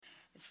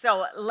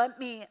So let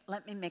me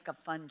make a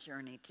fun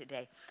journey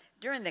today.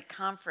 During the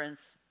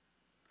conference,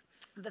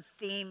 the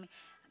theme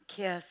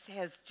KISS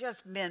has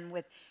just been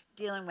with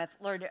dealing with,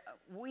 Lord,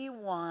 we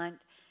want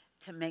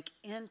to make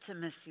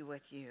intimacy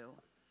with you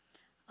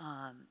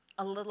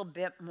a little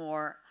bit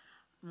more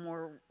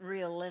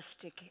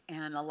realistic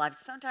and alive.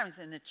 Sometimes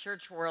in the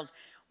church world,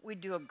 we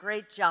do a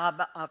great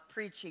job of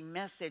preaching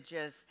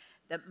messages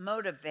that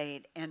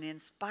motivate and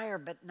inspire,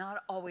 but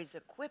not always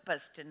equip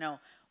us to know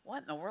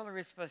what in the world are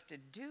we supposed to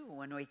do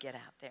when we get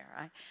out there.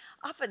 I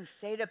often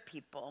say to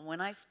people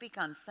when I speak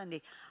on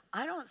Sunday,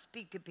 I don't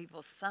speak to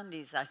people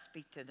Sundays, I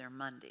speak to their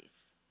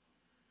Mondays.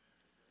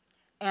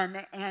 And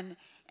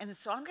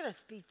so I'm going to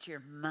speak to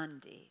your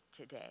Monday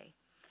today.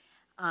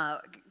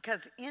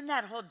 Because in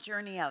that whole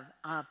journey of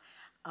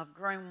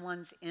growing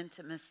one's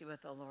intimacy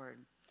with the Lord,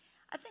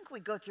 I think we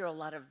go through a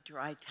lot of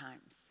dry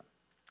times,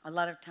 a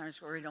lot of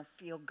times where we don't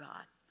feel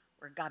God,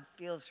 where God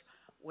feels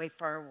way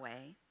far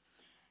away.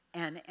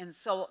 And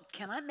so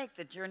can I make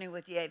the journey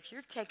with you? If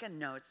you're taking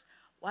notes,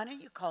 why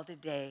don't you call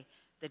today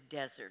the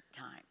desert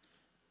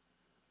times?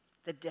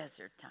 The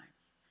desert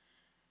times.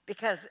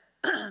 Because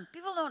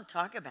people don't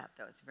talk about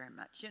those very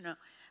much. You know,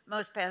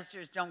 most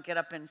pastors don't get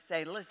up and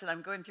say, listen,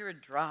 I'm going through a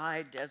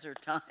dry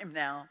desert time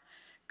now.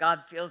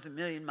 God feels a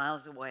million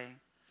miles away,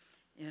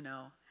 you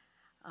know.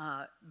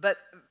 But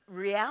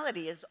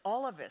reality is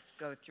all of us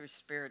go through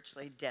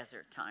spiritually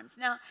desert times.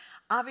 Now,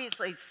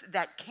 obviously,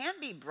 that can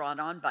be brought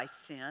on by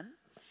sin.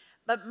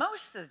 But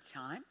most of the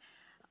time,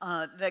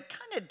 the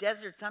kind of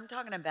deserts I'm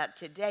talking about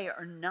today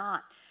are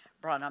not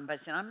brought on by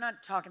sin. I'm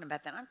not talking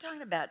about that. I'm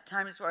talking about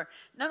times where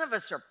none of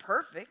us are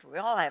perfect. We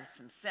all have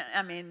some sin.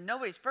 I mean,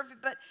 nobody's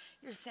perfect, but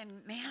you're saying,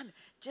 man,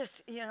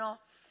 just, you know,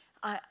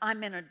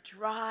 I'm in a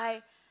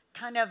dry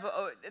kind of,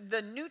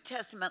 the New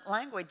Testament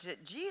language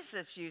that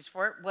Jesus used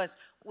for it was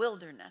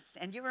wilderness.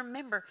 And you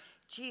remember,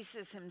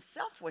 Jesus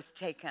himself was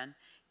taken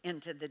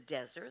into the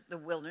desert, the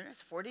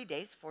wilderness, 40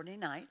 days, 40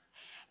 nights.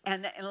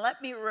 And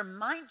let me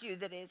remind you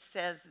that it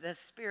says the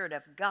Spirit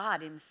of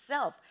God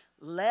himself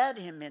led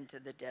him into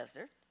the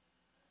desert.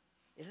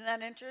 Isn't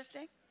that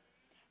interesting?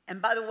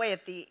 And by the way,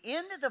 at the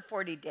end of the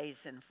 40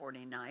 days and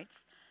 40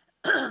 nights,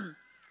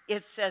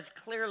 it says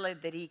clearly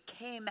that he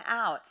came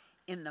out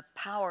in the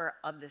power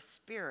of the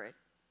Spirit.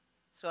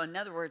 So in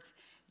other words,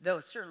 though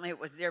certainly it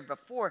was there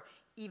before,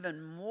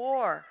 even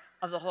more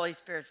of the Holy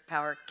Spirit's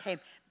power came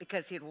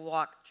because he'd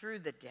walked through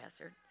the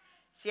desert.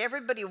 See,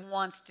 everybody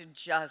wants to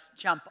just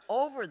jump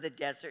over the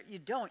desert. You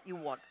don't. You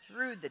walk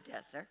through the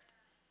desert.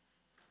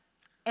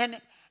 And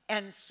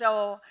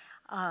so,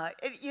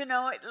 you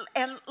know,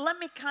 and let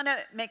me kind of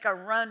make a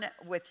run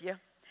with you.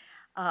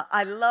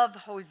 I love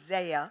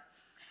Hosea,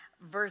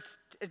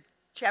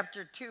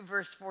 chapter 2,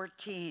 verse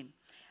 14.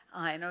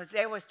 And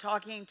Hosea was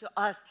talking to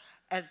us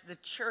as the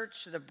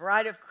church, the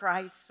bride of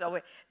Christ.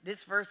 So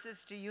this verse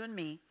is to you and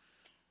me.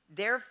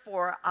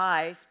 Therefore,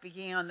 I,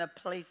 speaking on the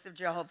place of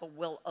Jehovah,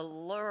 will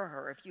allure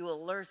her. If you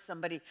allure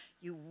somebody,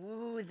 you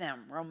woo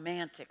them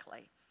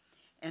romantically.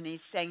 And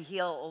he's saying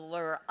he'll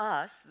allure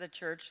us, the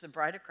church, the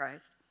bride of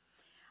Christ.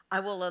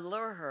 I will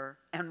allure her.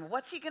 And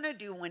what's he going to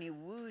do when he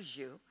woos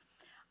you?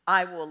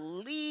 I will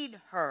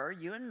lead her,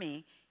 you and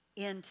me,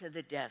 into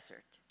the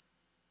desert.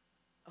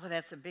 Oh,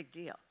 that's a big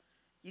deal.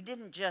 You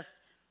didn't just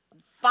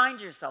find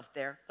yourself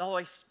there. The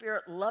Holy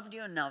Spirit loved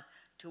you enough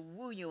to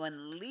woo you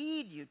and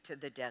lead you to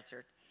the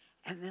desert.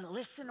 And then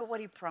listen to what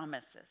he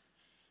promises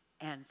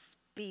and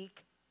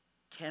speak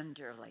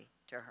tenderly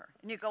to her.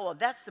 And you go, well,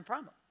 that's the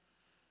problem.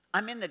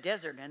 I'm in the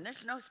desert and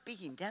there's no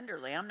speaking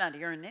tenderly. I'm not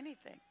hearing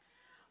anything.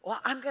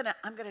 Well, I'm gonna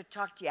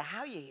talk to you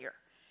how you hear.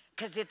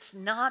 Because it's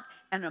not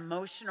an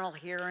emotional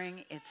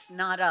hearing. It's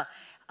not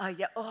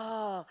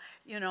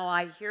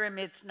I hear him.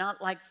 It's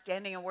not like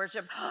standing in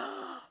worship.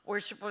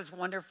 Worship was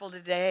wonderful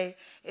today.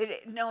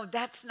 No,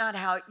 that's not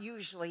how it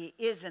usually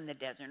is in the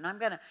desert. And I'm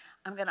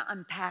gonna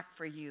unpack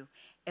for you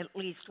at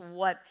least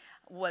what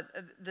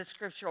the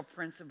scriptural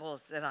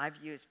principles that I've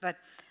used. But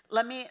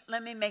let me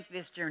make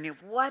this journey.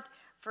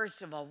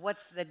 First of all,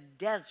 what's the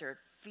desert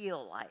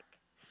feel like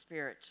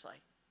spiritually?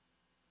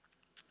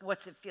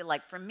 What's it feel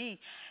like for me?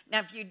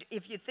 Now,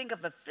 if you think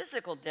of a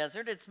physical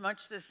desert, it's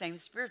much the same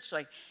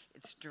spiritually.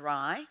 It's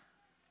dry.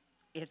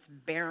 It's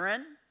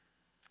barren.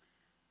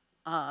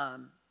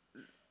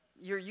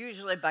 You're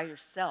usually by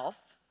yourself.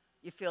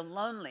 You feel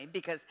lonely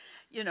because,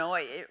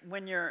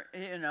 when you're,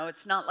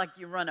 it's not like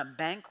you run a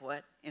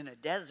banquet in a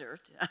desert.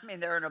 I mean,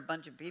 there are a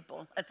bunch of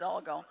people. Let's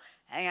all go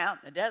hang out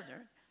in the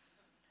desert,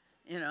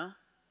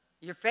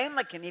 Your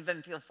family can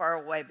even feel far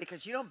away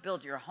because you don't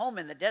build your home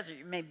in the desert.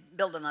 You may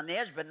build it on the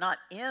edge, but not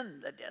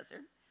in the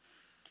desert.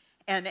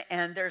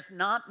 And there's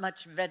not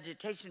much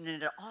vegetation,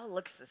 and it all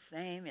looks the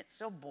same. It's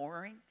so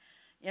boring.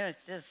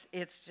 It's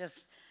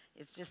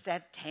just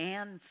that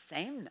tan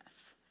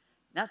sameness.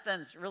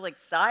 Nothing's really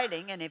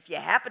exciting, and if you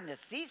happen to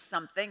see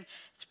something,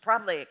 it's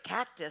probably a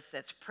cactus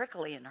that's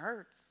prickly and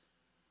hurts.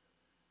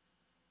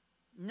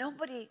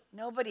 Nobody,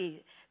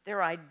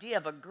 their idea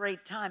of a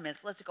great time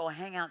is let's go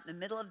hang out in the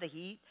middle of the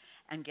heat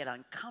and get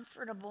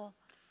uncomfortable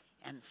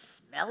and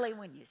smelly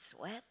when you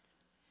sweat.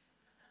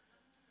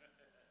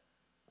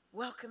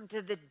 Welcome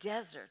to the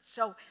desert.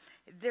 So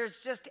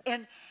there's just,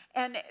 and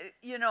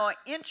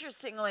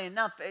interestingly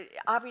enough,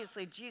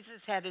 obviously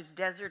Jesus had his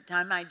desert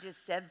time. I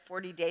just said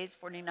 40 days,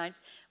 40 nights,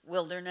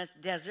 wilderness,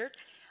 desert.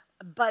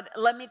 But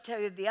let me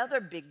tell you, the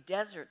other big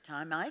desert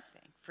time, I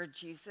think, for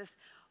Jesus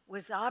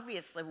was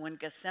obviously when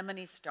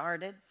Gethsemane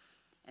started.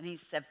 And he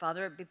said,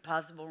 Father, if it be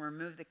possible,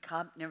 remove the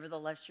cup.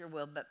 Nevertheless, your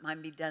will, but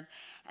mine be done.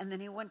 And then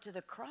he went to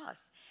the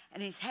cross.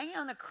 And he's hanging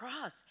on the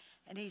cross.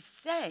 And he's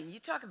saying, you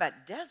talk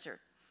about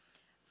desert.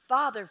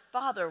 Father,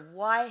 Father,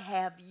 why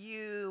have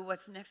you,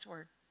 what's the next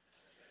word?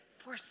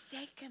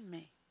 Forsaken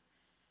me.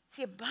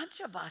 See, a bunch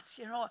of us,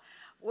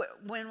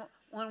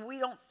 when we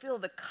don't feel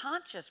the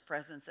conscious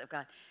presence of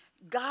God,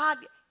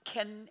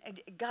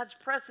 God's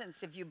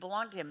presence, if you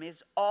belong to him,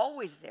 is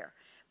always there.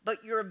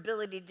 But your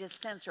ability to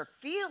sense or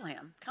feel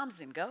him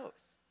comes and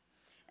goes.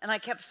 And I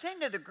kept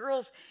saying to the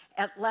girls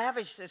at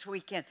Lavish this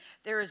weekend,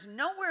 there is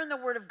nowhere in the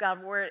Word of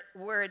God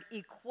where it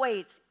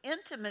equates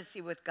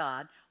intimacy with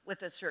God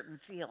with a certain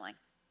feeling.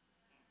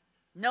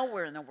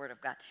 Nowhere in the Word of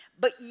God.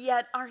 But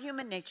yet our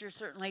human nature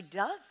certainly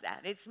does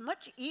that. It's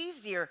much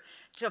easier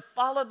to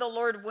follow the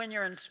Lord when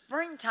you're in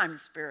springtime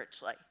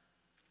spiritually.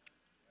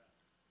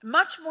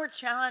 Much more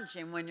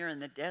challenging when you're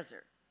in the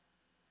desert.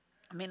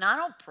 I mean, I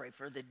don't pray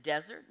for the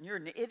desert. You're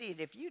an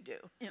idiot if you do.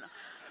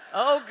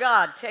 Oh,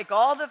 God, take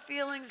all the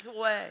feelings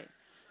away.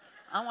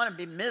 I want to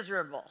be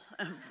miserable.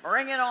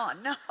 Bring it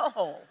on. No.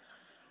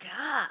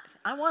 God,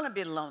 I want to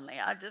be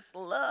lonely. I just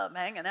love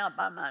hanging out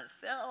by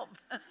myself.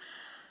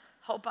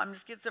 Hope I'm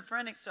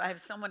schizophrenic so I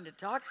have someone to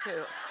talk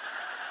to.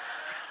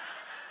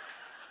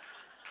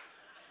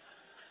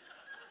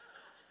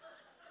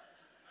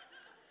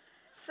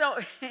 So,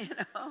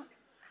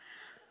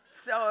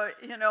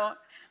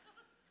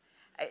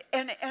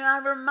 and I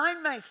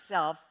remind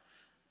myself,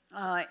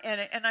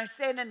 and I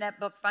say it in that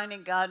book,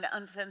 Finding God,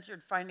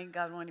 Uncensored, Finding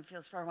God When He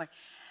Feels Far Away.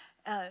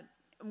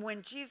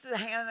 When Jesus was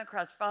hanging on the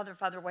cross, Father,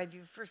 Father, why have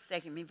you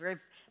forsaken me?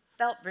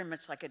 Felt very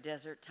much like a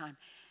desert time.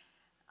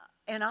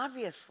 And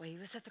obviously, he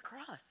was at the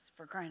cross,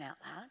 for crying out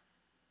loud.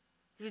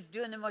 He was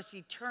doing the most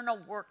eternal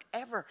work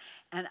ever.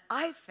 And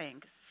I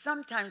think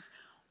sometimes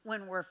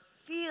when we're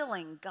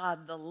feeling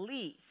God the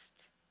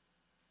least,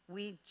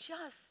 we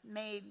just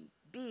may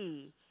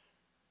be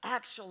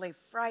actually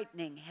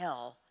frightening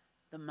hell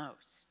the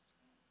most.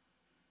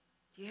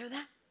 Do you hear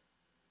that?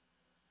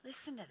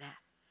 Listen to that.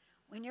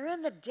 When you're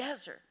in the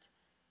desert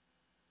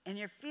and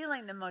you're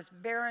feeling the most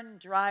barren,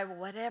 dry,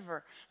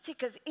 whatever. See,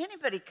 because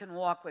anybody can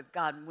walk with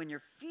God when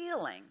you're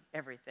feeling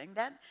everything.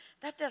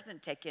 That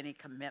doesn't take any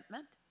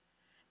commitment.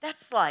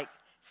 That's like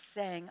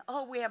saying,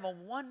 oh, we have a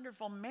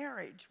wonderful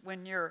marriage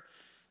when you're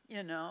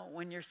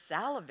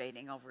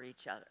salivating over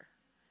each other.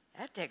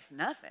 That takes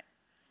nothing,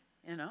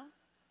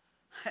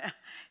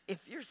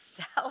 If you're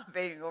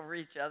salivating over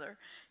each other,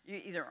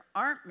 you either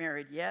aren't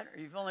married yet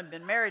or you've only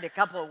been married a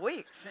couple of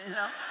weeks,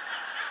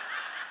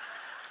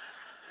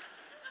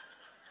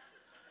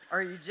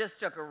 Or you just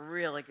took a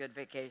really good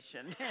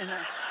vacation,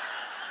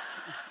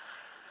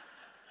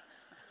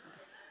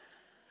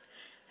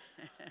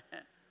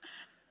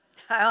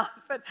 I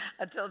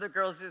told the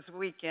girls this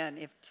weekend,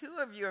 if two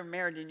of you are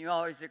married and you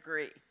always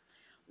agree,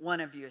 one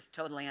of you is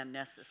totally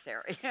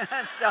unnecessary.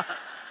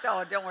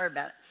 so don't worry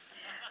about it.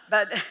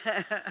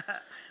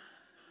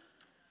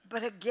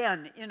 But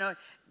again,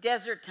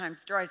 desert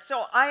time's dry.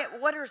 So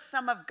what are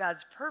some of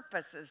God's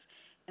purposes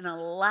in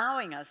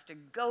allowing us to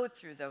go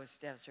through those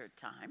desert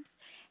times?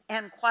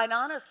 And quite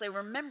honestly,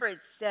 remember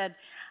it said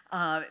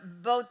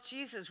both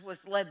Jesus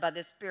was led by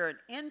the Spirit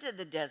into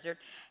the desert.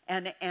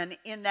 And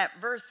in that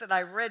verse that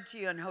I read to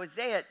you in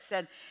Hosea, it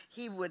said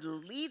he would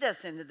lead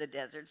us into the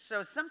desert.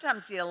 So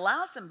sometimes he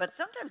allows them, but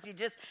sometimes he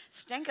just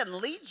stinking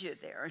leads you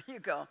there. And you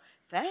go,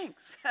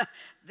 thanks.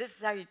 This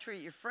is how you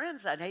treat your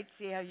friends. I'd hate to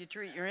see how you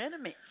treat your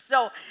enemies.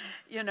 So,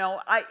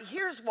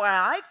 here's why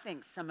I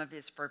think some of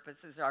his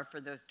purposes are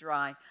for those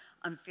dry,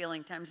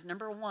 unfeeling times.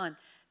 Number one,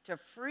 to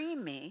free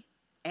me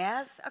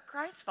as a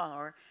Christ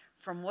follower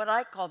from what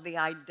I call the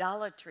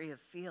idolatry of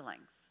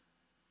feelings.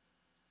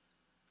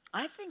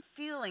 I think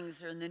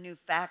feelings are the new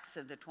facts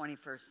of the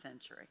 21st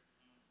century.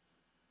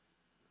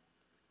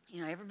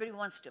 Everybody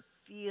wants to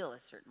feel a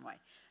certain way.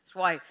 That's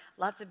why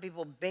lots of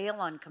people bail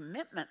on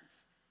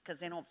commitments, because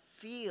they don't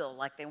feel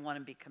like they want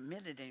to be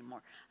committed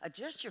anymore.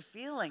 Adjust your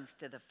feelings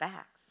to the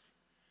facts.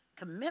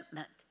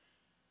 Commitment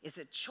is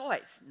a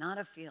choice, not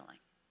a feeling.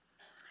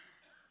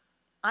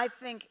 I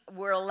think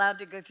we're allowed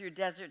to go through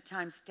desert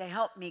times to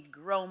help me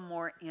grow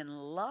more in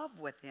love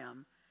with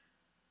him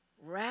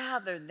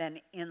rather than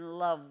in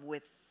love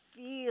with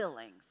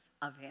feelings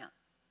of him.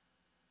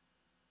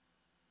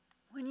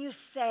 When you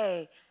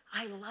say,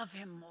 I love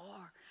him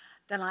more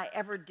than I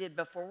ever did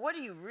before, what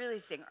are you really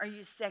saying? Are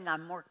you saying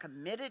I'm more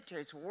committed to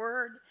his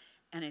word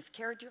and his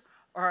character?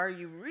 Or are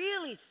you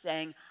really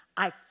saying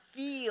I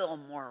feel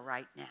more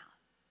right now?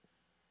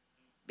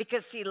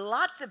 Because see,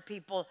 lots of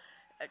people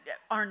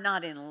are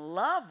not in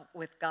love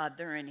with God,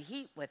 they're in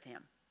heat with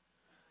him.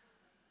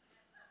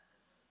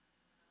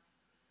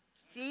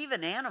 See,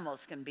 even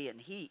animals can be in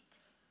heat.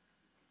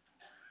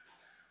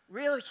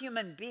 Real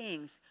human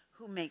beings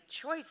who make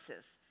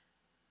choices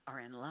are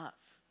in love.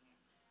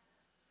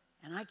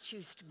 And I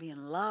choose to be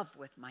in love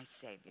with my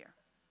Savior.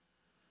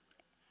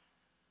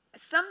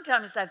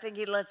 Sometimes I think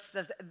he lets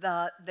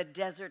the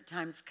desert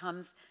times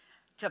comes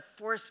to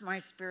force my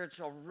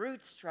spiritual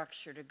root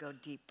structure to go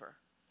deeper.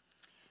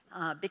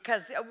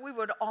 Because we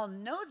would all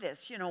know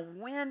this, you know,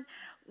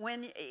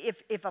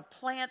 if a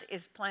plant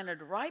is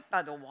planted right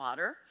by the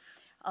water,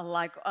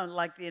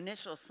 like the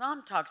initial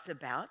psalm talks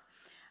about,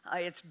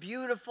 it's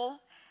beautiful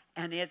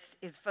and it's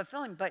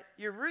fulfilling, but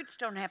your roots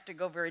don't have to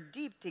go very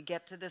deep to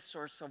get to the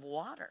source of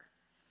water.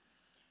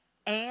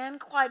 And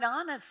quite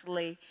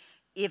honestly,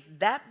 if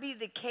that be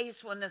the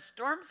case when the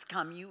storms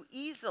come,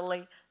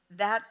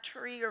 that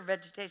tree or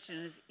vegetation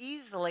is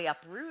easily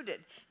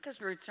uprooted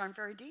because roots aren't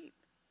very deep.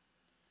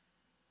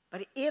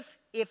 But if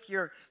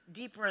you're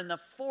deeper in the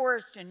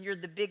forest and you're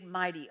the big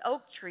mighty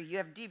oak tree, you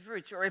have deep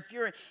roots. Or if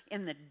you're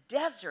in the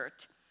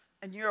desert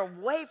and you're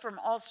away from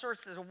all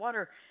sources of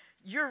water,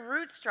 your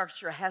root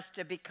structure has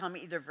to become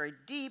either very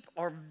deep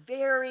or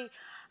very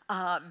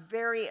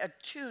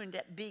attuned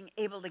at being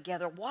able to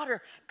gather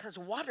water, because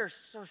water's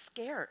so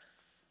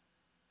scarce.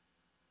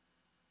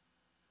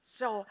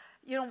 So,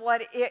 you know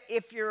what?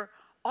 If you're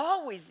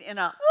always in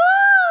a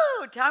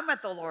time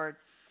with the Lord,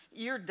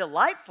 you're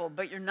delightful,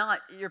 but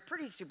you're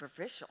pretty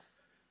superficial.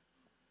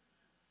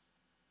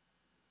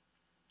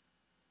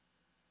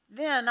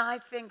 Then I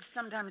think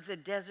sometimes the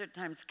desert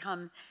times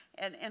come,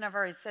 and I've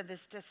already said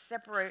this, to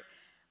separate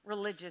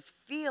religious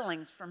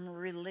feelings from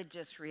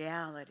religious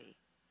reality,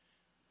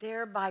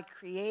 thereby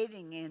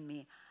creating in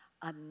me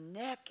a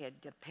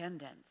naked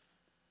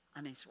dependence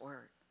on his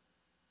word.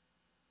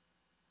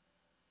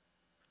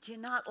 Do you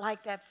not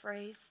like that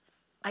phrase?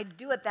 I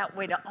do it that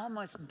way to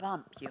almost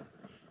bump you.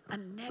 A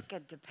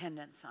naked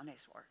dependence on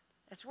his word.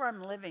 That's where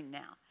I'm living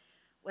now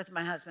with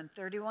my husband.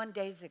 31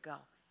 days ago,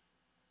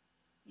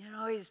 you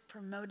know, he's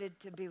promoted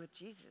to be with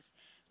Jesus.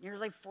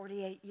 Nearly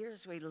 48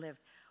 years we lived.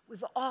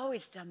 We've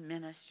always done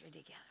ministry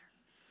together.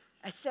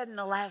 I said in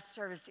the last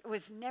service, it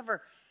was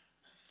never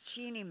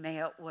Jeannie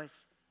Mayo, it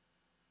was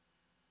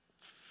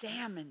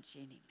Sam and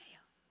Jeannie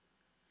Mayo.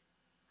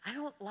 I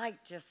don't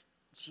like just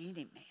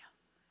Jeannie Mayo,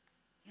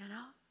 you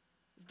know.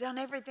 We've done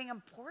everything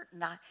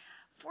important.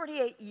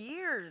 48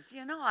 years,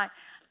 you know,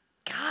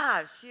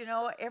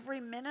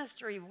 every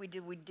ministry we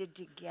did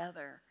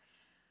together.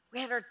 We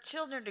had our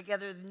children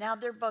together. Now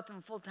they're both in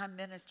full-time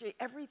ministry.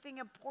 Everything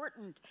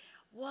important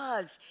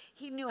was,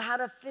 he knew how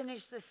to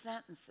finish the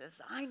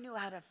sentences. I knew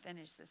how to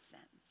finish the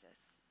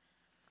sentences,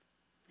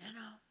 you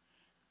know.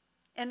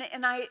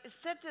 And I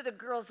said to the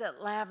girls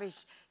at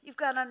Lavish, you've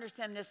got to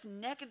understand this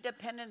naked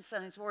dependence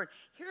on his word.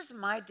 Here's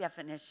my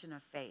definition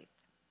of faith.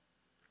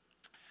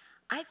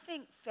 I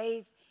think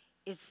faith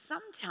is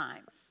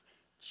sometimes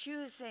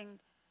choosing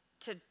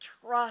to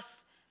trust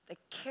the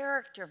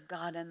character of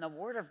God and the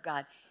word of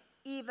God,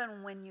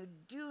 even when you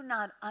do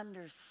not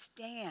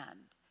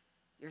understand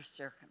your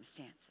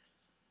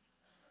circumstances.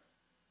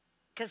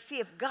 Because see,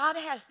 if God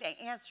has to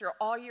answer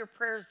all your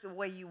prayers the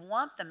way you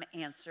want them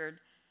answered,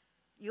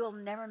 you'll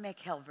never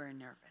make hell very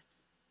nervous.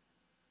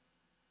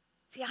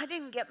 See, I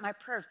didn't get my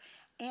prayers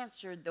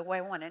answered the way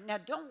I wanted. Now,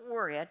 don't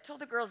worry. I told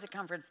the girls at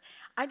conference,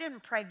 I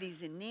didn't pray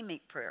these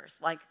anemic prayers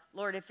like,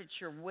 Lord, if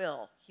it's your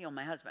will, heal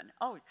my husband.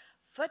 Oh,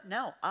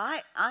 no.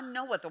 I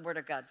know what the Word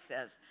of God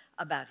says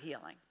about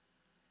healing.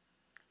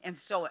 And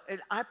so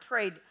I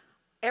prayed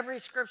every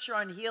scripture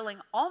on healing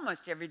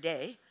almost every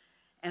day.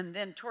 And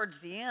then towards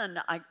the end,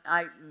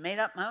 I made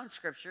up my own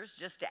scriptures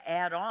just to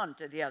add on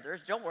to the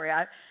others. Don't worry.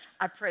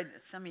 I prayed.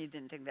 Some of you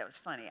didn't think that was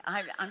funny.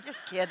 I'm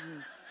just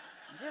kidding.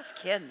 Just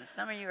kidding.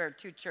 Some of you are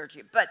too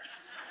churchy. But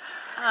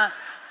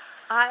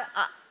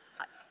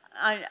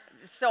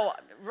so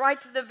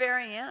right to the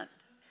very end,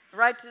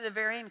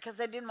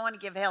 because I didn't want to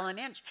give hell an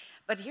inch.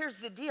 But here's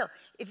the deal.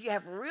 If you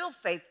have real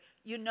faith,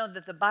 you know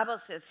that the Bible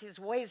says his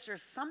ways are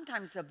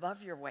sometimes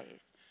above your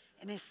ways,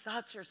 and his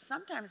thoughts are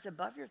sometimes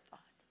above your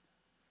thoughts.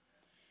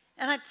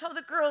 And I told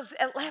the girls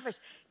at Lavish,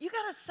 you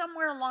got to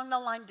somewhere along the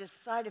line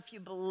decide if you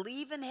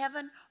believe in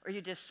heaven or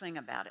you just sing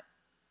about it.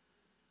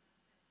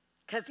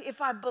 Because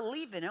if I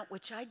believe in it,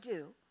 which I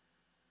do,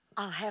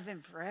 I'll have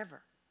him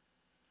forever.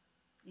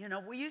 You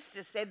know, we used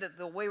to say that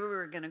the way we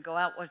were going to go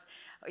out was,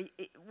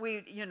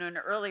 in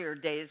earlier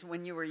days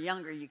when you were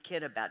younger, you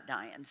kid about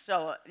dying.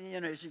 So,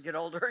 as you get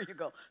older, you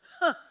go,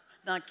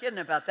 not kidding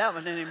about that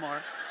one anymore.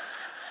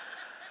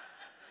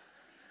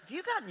 Have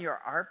you gotten your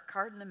ARP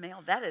card in the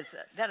mail? That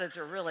is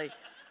a really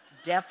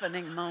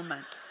deafening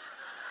moment.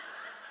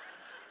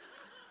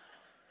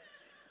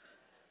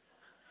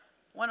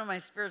 One of my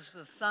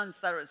spiritual sons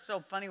thought it was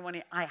so funny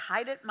when I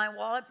hide it in my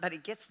wallet, but he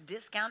gets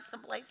discounts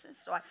some places,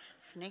 so I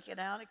sneak it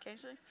out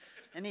occasionally.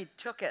 And he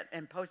took it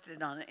and posted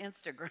it on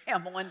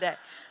Instagram one day.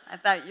 I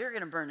thought, you're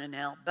going to burn in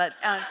hell, but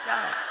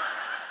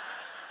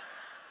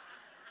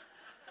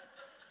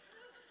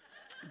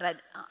but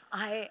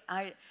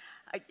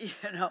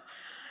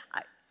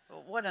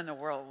what in the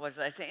world was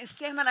I saying?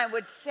 Sam and I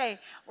would say,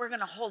 we're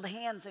going to hold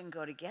hands and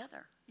go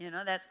together.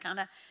 That's kind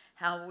of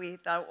how we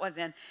thought it was.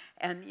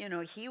 And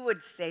he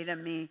would say to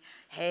me,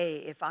 hey,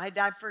 if I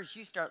die first,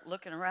 you start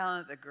looking around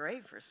at the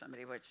grave for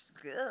somebody, which,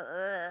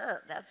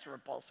 that's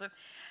repulsive.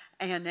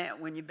 And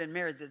when you've been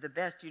married to the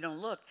best, you don't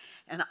look.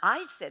 And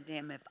I said to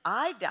him, if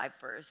I die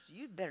first,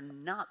 you'd better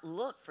not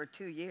look for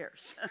 2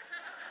 years.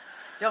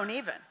 Don't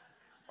even.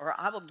 Or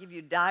I will give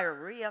you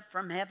diarrhea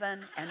from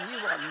heaven, and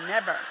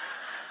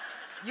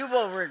you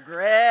will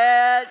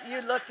regret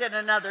you looked at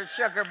another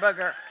sugar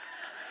booger.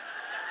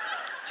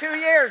 2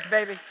 years,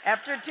 baby.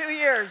 After 2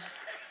 years,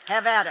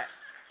 have at it.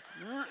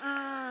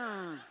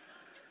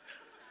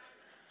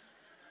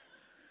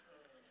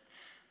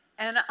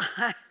 And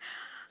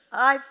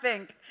I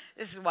think,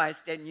 this is why I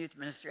stayed in youth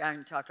ministry. I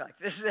can talk like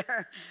this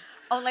there.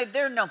 Only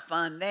they're no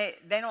fun. They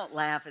don't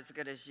laugh as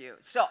good as you.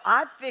 So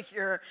I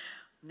figure,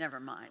 never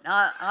mind.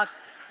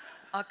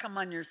 I'll come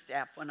on your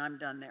staff when I'm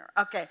done there.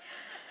 Okay.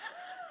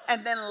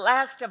 And then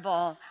last of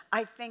all,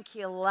 I think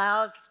he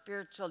allows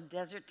spiritual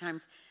desert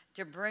times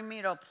to bring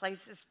me to a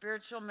place of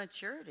spiritual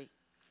maturity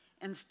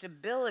and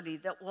stability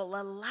that will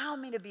allow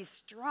me to be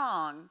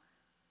strong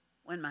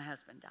when my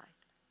husband dies.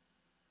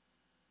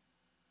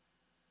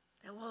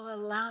 That will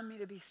allow me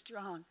to be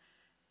strong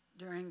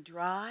during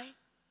dry,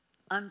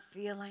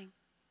 unfeeling,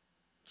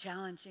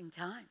 challenging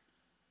times.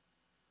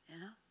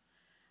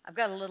 I've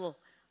got a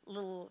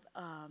little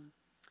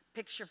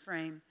picture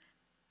frame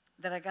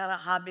that I got at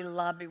Hobby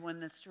Lobby when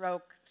the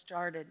stroke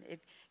started.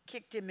 It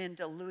kicked him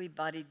into Lewy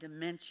body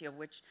dementia,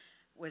 which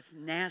was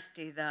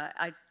nasty.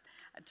 I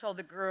told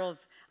the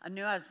girls, I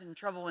knew I was in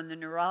trouble when the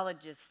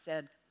neurologist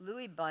said,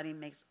 Lewy body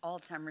makes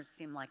Alzheimer's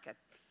seem like a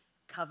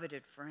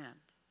coveted friend.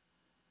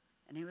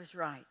 And he was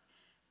right,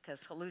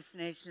 because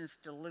hallucinations,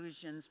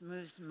 delusions,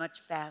 moves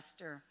much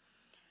faster,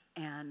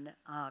 and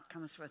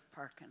comes with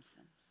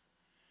Parkinson's.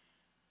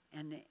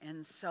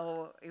 And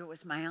so it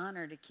was my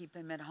honor to keep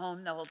him at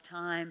home the whole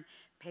time,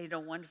 paid a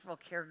wonderful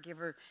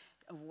caregiver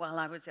while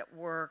I was at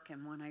work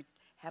and when I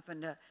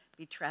happened to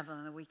be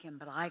traveling the weekend,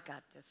 but I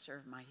got to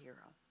serve my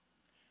hero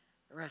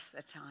the rest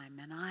of the time.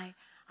 And I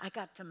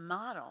got to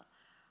model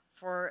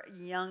for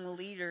young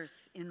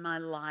leaders in my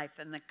life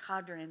and the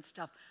cadre and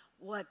stuff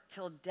what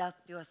till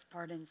death do us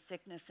part in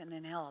sickness and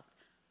in health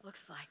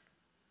looks like.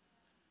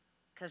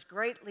 Because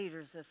great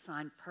leaders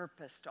assign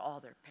purpose to all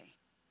their pain.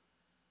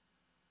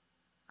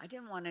 I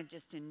didn't want to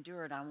just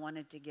endure it. I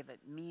wanted to give it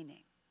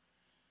meaning.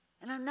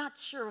 And I'm not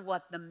sure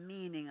what the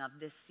meaning of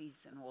this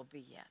season will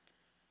be yet.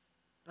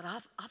 But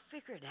I'll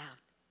figure it out.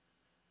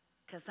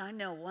 Because I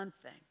know one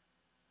thing.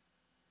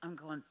 I'm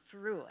going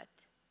through it.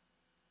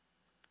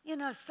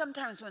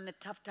 Sometimes when the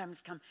tough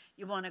times come,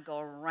 you want to go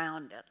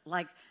around it.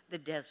 Like the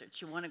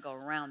deserts. You want to go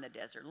around the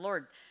desert.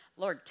 Lord,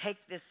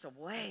 take this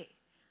away.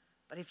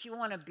 But if you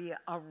want to be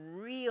a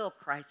real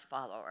Christ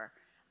follower,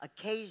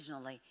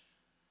 occasionally,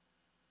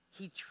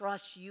 he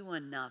trusts you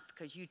enough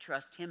because you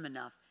trust him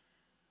enough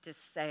to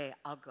say,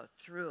 I'll go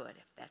through it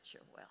if that's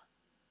your will.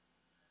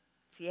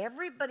 See,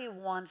 everybody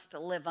wants to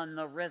live on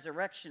the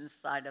resurrection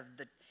side of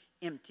the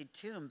empty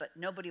tomb, but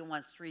nobody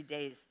wants 3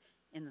 days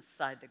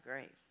inside the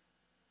grave.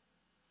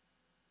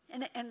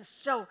 And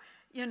so,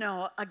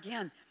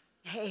 again,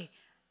 hey,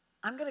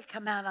 I'm going to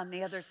come out on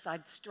the other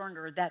side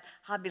stronger. That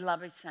Hobby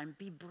Lobby sign,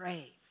 be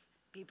brave,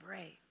 be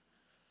brave.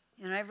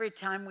 Every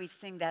time we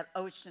sing that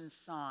ocean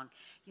song,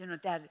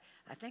 that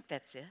I think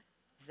that's it.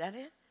 Is that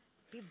it?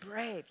 Be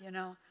brave,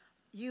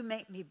 You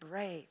make me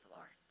brave,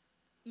 Lord.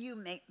 You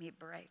make me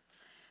brave.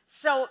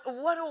 So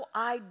what do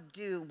I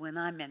do when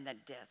I'm in the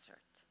desert?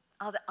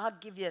 I'll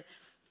give you,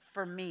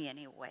 for me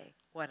anyway,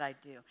 what I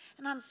do.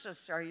 And I'm so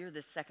sorry, you're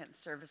the second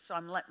service, so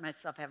I'm letting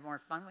myself have more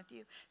fun with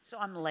you. So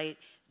I'm late.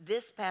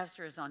 This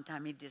pastor is on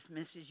time. He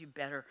dismisses you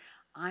better.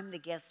 I'm the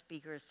guest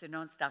speaker, so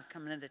don't stop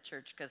coming to the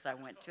church because I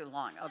went too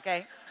long,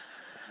 okay?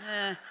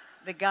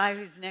 The guy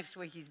who's next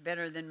week, he's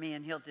better than me,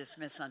 and he'll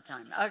dismiss on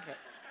time. Okay.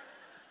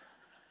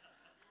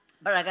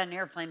 But I got an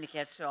airplane to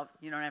catch, so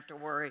you don't have to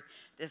worry.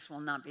 This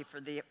will not be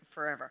for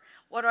forever.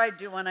 What do I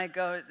do when I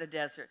go to the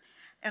desert?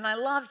 And I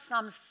love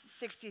Psalm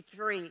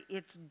 63.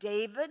 It's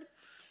David,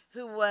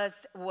 who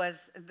was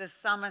the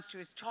psalmist who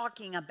was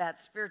talking about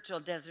spiritual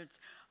deserts.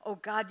 Oh,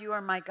 God, you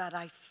are my God.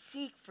 I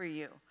seek for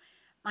you.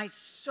 My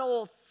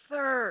soul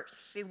thirsts.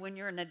 See, when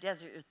you're in a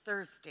desert, you're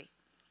thirsty.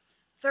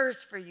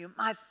 Thirst for you.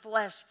 My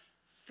flesh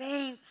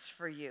faints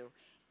for you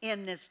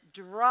in this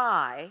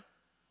dry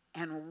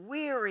and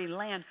weary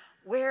land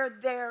where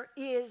there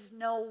is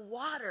no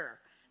water.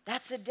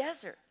 That's a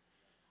desert.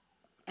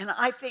 And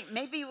I think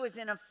maybe he was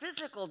in a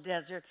physical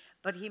desert,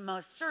 but he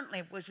most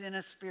certainly was in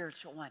a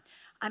spiritual one.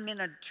 I'm in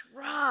a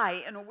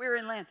dry and a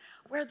weary land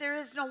where there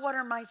is no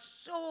water. My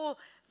soul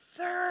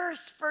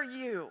thirsts for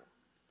you.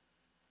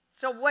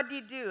 So what do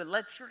you do?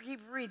 Let's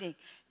keep reading.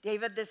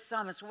 David the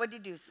psalmist, what do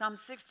you do? Psalm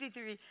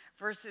 63,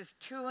 verses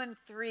 2 and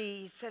 3,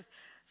 he says,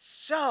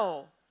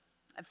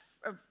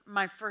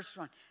 my first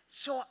one,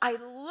 so I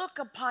look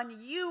upon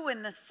you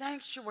in the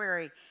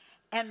sanctuary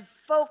and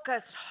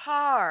focus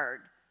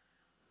hard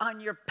on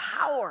your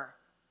power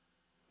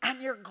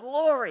and your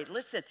glory.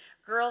 Listen,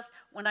 girls,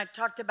 when I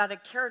talked about a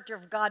character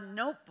of God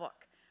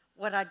notebook,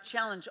 what I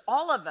challenge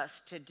all of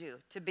us to do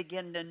to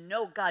begin to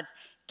know God's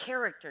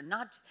character.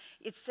 Not,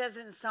 it says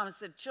in Psalms,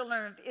 the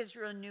children of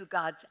Israel knew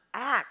God's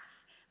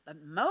acts, but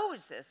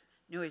Moses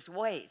knew his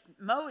ways.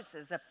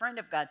 Moses, a friend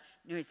of God,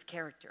 knew his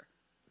character.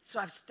 So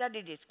I've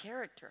studied his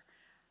character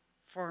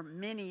for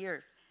many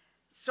years.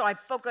 So I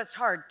focused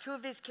hard, 2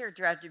 of his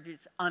character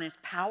attributes, on his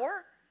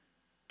power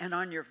and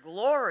on your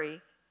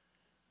glory,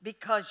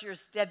 because your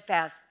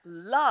steadfast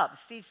love.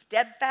 See,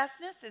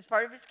 steadfastness is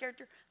part of his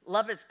character.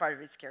 Love is part of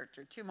his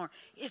character. 2 more.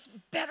 It's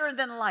better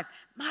than life.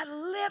 My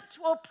lips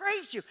will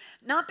praise you.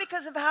 Not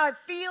because of how I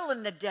feel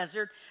in the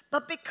desert,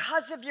 but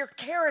because of your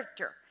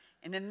character.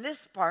 And in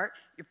this part,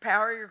 your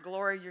power, your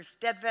glory, your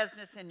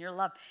steadfastness, and your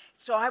love.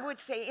 So I would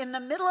say in the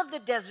middle of the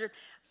desert,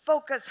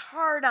 focus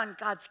hard on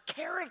God's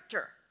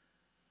character,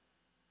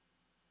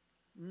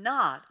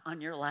 not on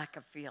your lack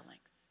of feelings.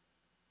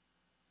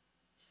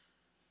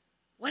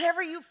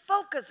 Whatever you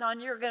focus on,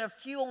 you're going to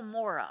fuel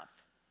more of.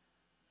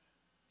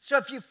 So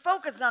if you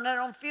focus on, I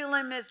don't feel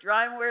in this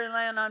dry and weary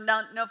land, I'm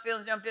not, no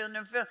feelings, no feelings,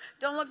 no feelings.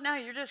 Don't look now,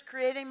 you're just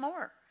creating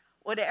more.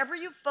 Whatever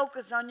you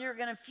focus on, you're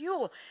going to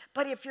fuel.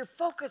 But if you're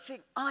focusing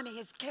on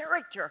his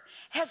character,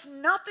 has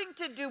nothing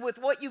to do with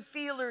what you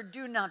feel or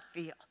do not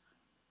feel.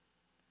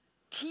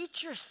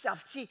 Teach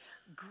yourself. See,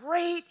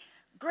 great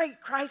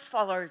Christ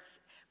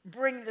followers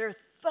bring their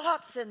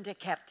thoughts into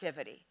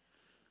captivity.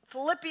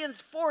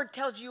 Philippians 4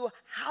 tells you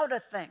how to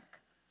think.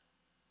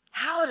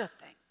 How to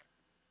think.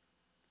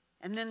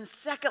 And then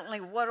secondly,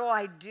 what do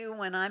I do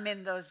when I'm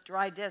in those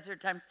dry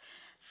desert times?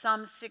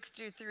 Psalm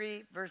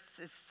 63,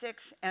 verses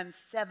 6 and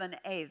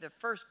 7a, the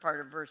first part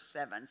of verse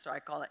 7, so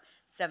I call it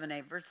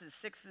 7a. Verses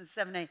 6 and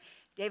 7a,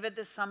 David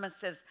the psalmist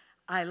says,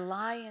 I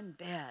lie in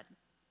bed.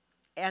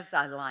 As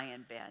I lie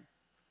in bed,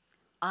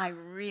 I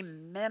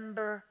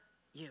remember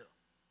you.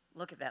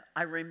 Look at that.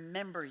 I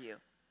remember you.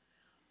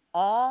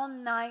 All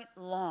night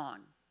long,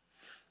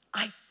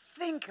 I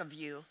think of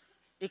you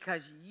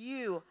because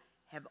you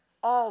have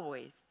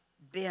always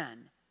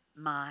been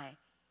my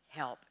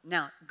help.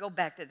 Now, go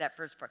back to that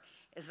first part.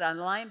 As I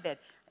lie in bed,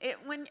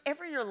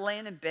 whenever you're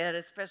laying in bed,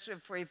 especially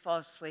before you fall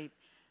asleep,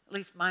 at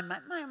least my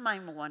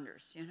mind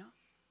wanders, you know.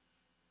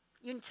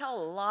 You can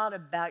tell a lot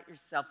about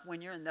yourself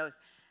when you're in those,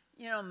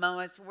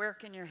 moments. Where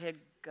can your head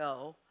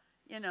go?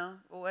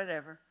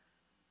 Whatever.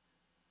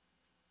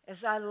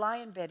 As I lie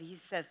in bed, he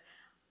says,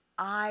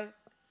 I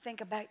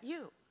think about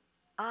you.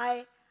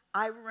 I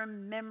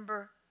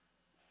remember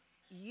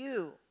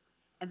you.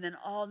 And then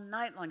all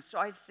night long. So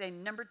I say,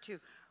 number 2,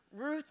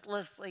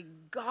 ruthlessly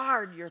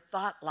guard your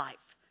thought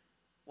life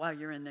while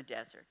you're in the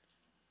desert.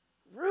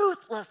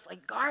 Ruthlessly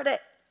guard it.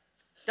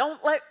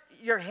 Don't let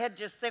your head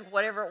just think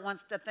whatever it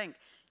wants to think.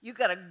 You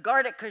got to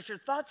guard it because your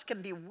thoughts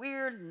can be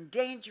weird and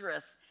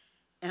dangerous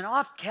and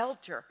off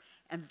kilter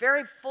and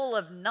very full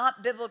of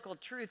not biblical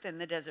truth in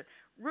the desert.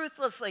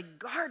 Ruthlessly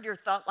guard your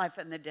thought life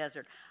in the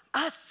desert,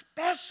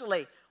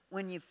 especially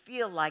when you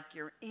feel like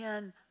you're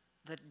in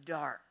the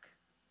dark.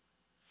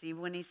 See,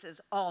 when he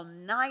says all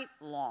night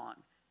long,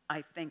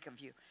 I think of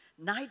you.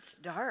 Night's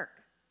dark.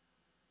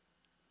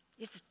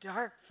 It's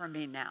dark for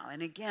me now.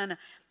 And again,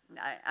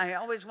 I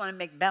always want to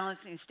make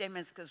balancing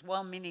statements because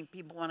well-meaning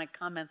people want to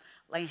come and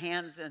lay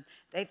hands and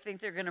they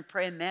think they're going to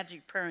pray a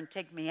magic prayer and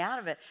take me out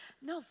of it.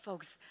 No,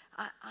 folks,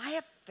 I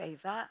have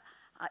faith.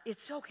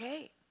 It's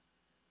okay.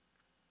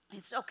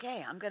 It's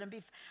okay. I'm gonna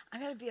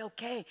be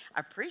okay. I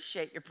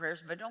appreciate your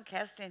prayers, but don't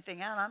cast anything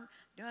out. I'm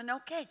doing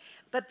okay.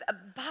 But the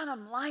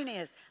bottom line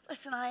is,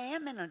 listen, I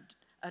am in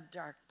a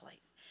dark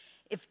place.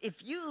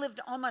 If you lived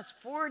almost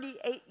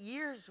 48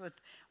 years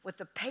with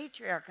the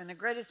patriarch and the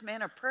greatest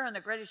man of prayer and the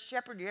greatest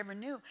shepherd you ever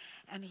knew,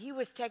 and he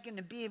was taken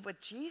to be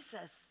with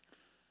Jesus,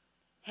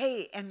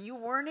 hey, and you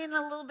weren't in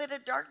a little bit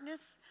of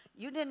darkness,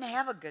 you didn't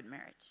have a good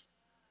marriage.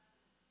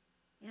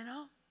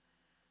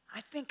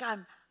 I think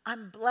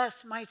I'm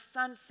blessed. My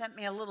son sent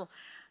me a little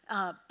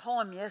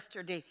poem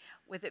yesterday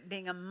with it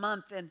being a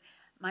month, and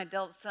my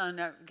adult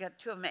son got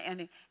 2 of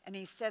them, and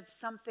he said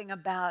something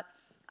about,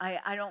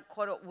 I don't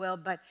quote it well,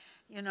 but,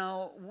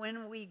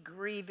 when we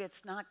grieve,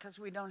 it's not because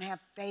we don't have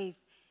faith.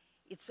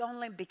 It's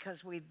only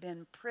because we've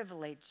been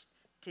privileged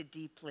to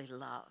deeply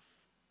love.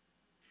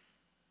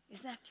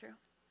 Isn't that true?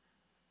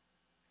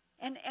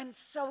 And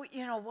so,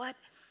 you know what?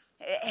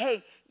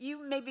 Hey,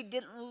 you maybe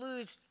didn't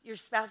lose your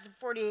spouse of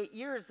 48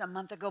 years a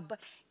month ago, but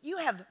you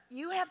have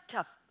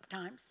tough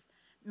times.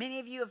 Many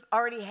of you have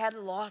already had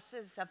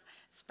losses of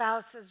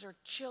spouses or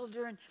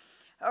children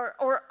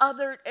or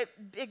other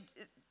big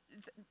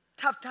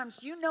tough times.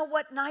 You know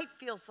what night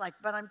feels like,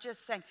 but I'm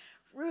just saying,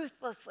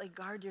 ruthlessly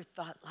guard your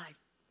thought life.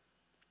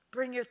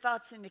 Bring your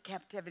thoughts into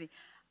captivity,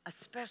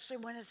 especially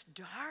when it's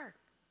dark.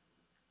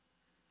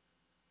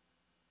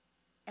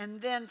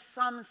 And then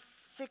Psalm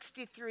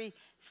 63,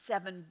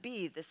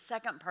 7b, the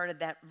second part of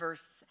that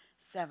verse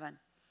 7.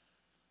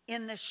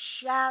 In the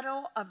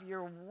shadow of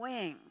your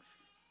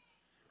wings,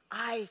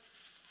 I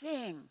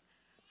sing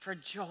for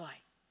joy.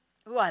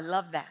 Ooh, I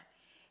love that.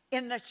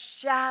 In the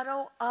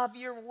shadow of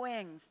your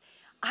wings,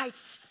 I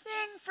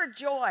sing for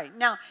joy.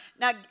 Now,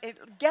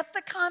 get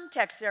the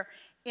context there.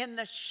 in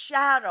the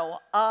shadow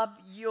of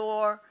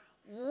your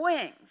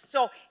wings.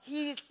 So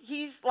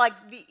he's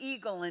like the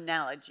eagle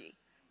analogy,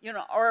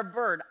 or a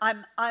bird.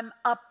 I'm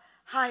up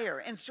higher.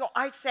 And so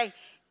I say,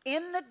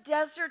 in the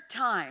desert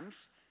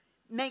times,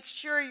 make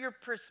sure your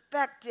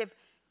perspective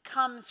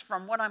comes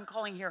from what I'm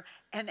calling here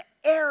an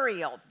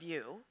aerial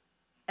view,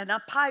 an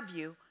up high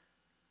view,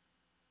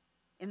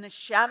 in the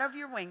shadow of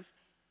your wings.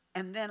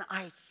 And then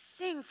I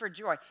sing for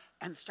joy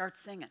and start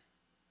singing.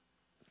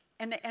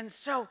 And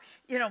so,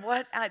 you know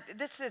what?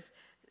 This is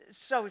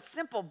so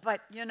simple,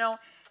 but,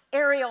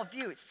 aerial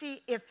view. See,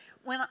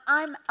 when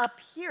I'm up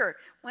here,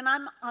 when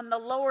I'm on the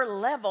lower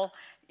level,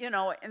 in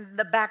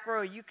the back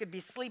row, you could be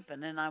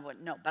sleeping and I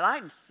wouldn't know. But I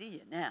can see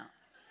you now.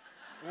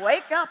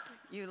 Wake up,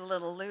 you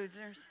little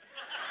losers.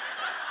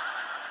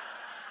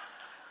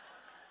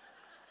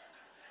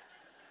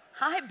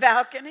 Hi,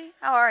 balcony.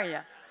 How are you?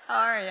 How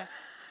are you?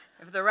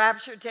 If the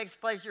rapture takes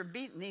place, you're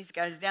beating these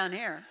guys down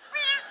here.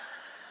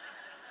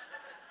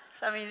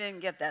 Some of you didn't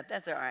get that.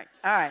 That's all right.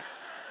 All right.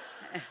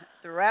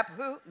 The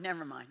who?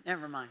 Never mind.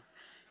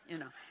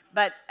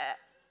 But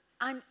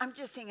I'm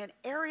just saying an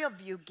aerial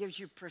view gives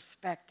you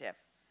perspective.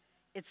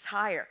 It's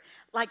higher.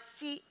 Like,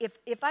 see,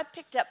 if I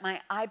picked up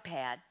my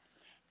iPad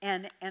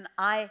and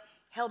I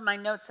held my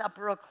notes up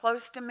real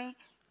close to me,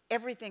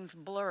 everything's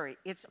blurry.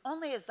 It's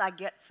only as I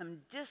get some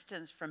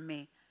distance from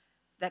me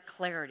that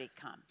clarity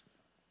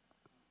comes.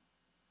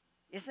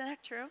 Isn't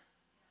that true?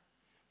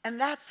 And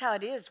that's how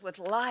it is with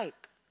light.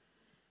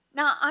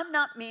 Now, I'm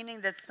not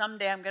meaning that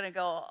someday I'm going to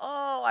go,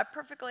 oh, I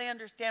perfectly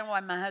understand why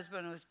my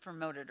husband was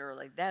promoted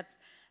early. That's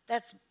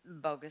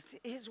bogus.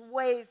 His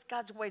ways,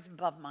 God's ways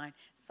above mine.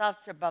 His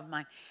thoughts are above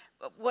mine.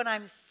 But what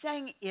I'm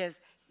saying is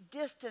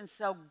distance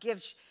so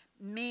gives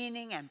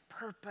meaning and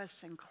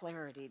purpose and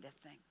clarity to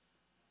things.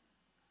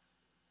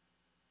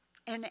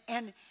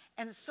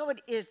 And so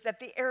it is that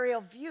the aerial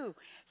view,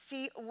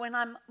 see, when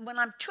I'm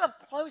too up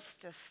close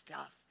to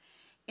stuff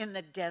in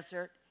the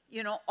desert,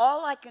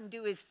 all I can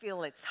do is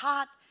feel it's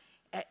hot.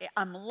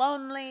 I'm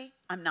lonely.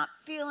 I'm not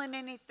feeling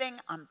anything.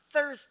 I'm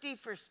thirsty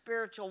for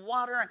spiritual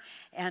water.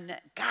 And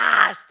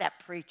gosh, that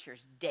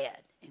preacher's dead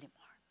anymore.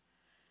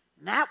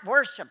 And that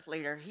worship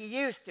leader, he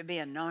used to be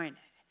anointed.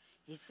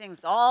 He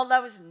sings all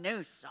those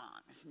new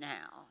songs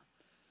now.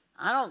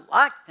 I don't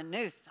like the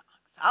new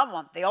songs. I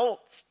want the old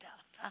stuff.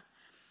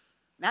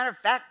 Matter of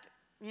fact,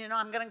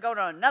 I'm going to go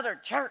to another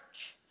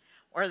church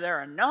where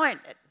they're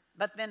anointed.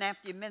 But then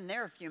after you've been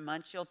there a few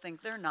months, you'll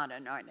think they're not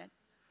anointed.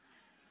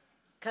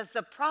 Because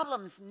the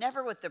problem's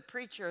never with the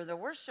preacher or the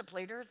worship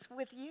leader, it's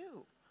with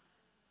you.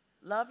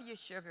 Love you,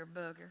 sugar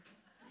booger.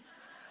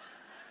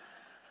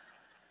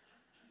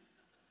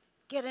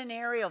 Get an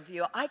aerial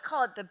view. I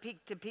call it the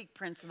peak-to-peak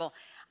principle.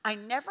 I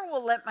never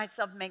will let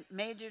myself make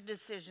major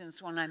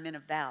decisions when I'm in a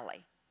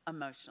valley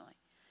emotionally.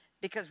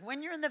 Because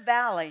when you're in the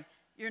valley,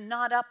 you're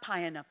not up high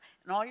enough.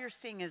 And all you're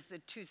seeing is the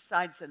two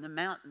sides of the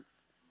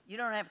mountains. You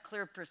don't have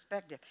clear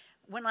perspective.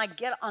 When I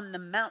get on the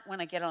mount, when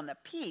I get on the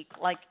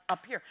peak, like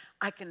up here,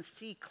 I can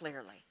see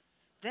clearly.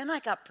 Then I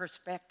got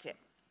perspective.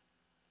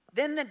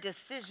 Then the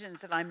decisions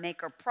that I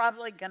make are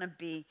probably going to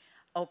be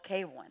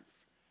okay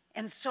ones.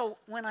 And so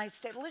when I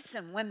say,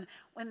 listen, when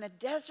the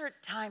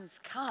desert times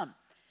come,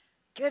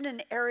 get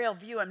an aerial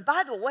view. And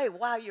by the way,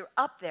 while you're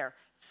up there,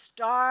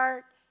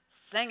 start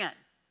singing.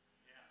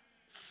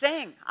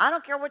 Sing. I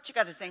don't care what you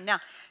got to sing. Now,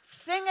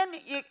 singing,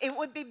 it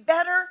would be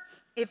better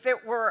if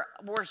it were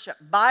worship.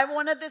 Buy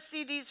one of the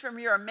CDs from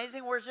your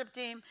amazing worship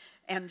team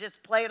and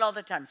just play it all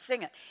the time.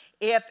 Sing it.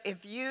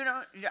 If you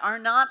are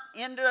not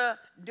into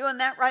doing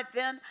that right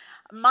then,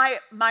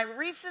 my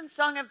recent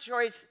song of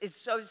choice is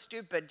so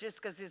stupid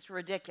just because it's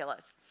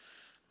ridiculous.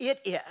 It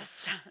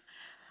is,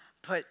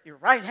 put your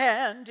right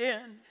hand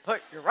in,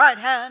 put your right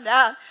hand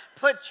out,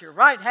 put your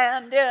right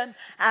hand in,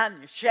 and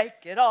you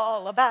shake it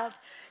all about.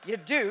 You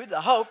do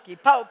the hokey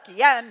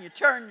pokey and you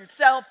turn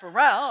yourself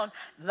around.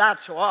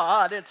 That's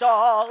what it's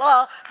all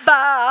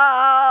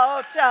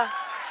about.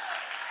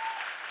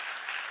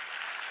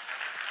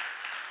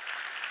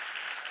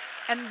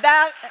 And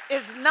that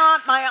is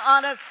not my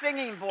honest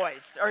singing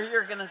voice. Or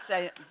you're going to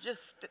say,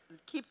 just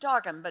keep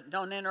talking, but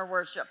don't enter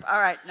worship. All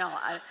right, no,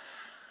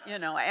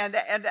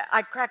 and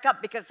I crack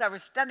up because I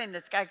was studying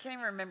this guy. I can't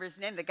even remember his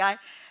name. The guy,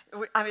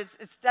 I was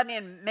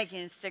studying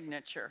making his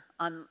signature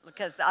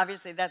because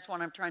obviously that's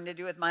what I'm trying to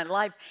do with my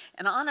life.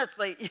 And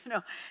honestly,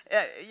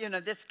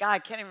 this guy, I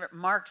can't even,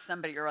 Mark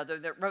somebody or other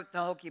that wrote the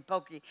Hokey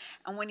Pokey.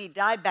 And when he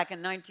died back in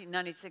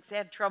 1996, they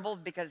had trouble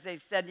because they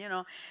said,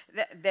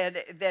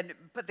 they'd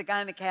put the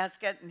guy in the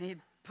casket and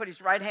he'd put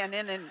his right hand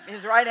in and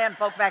his right hand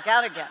poked back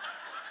out again.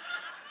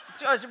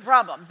 So it's a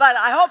problem. But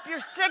I hope your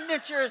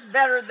signature is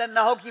better than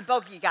the Hokey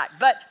Pokey guy.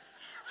 But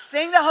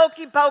sing the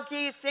Hokey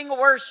Pokey, sing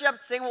worship,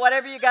 sing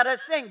whatever you got to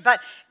sing.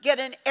 But get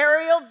an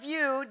aerial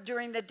view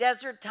during the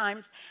desert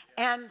times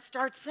and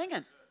start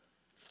singing.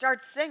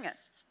 Start singing.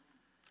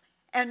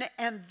 And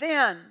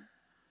then,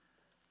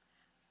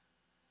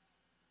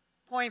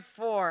 point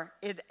 4,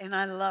 and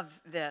I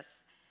love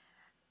this.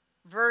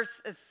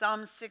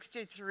 Psalm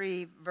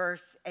 63,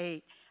 verse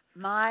 8.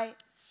 My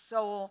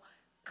soul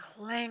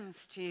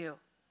clings to you.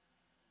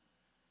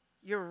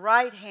 Your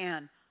right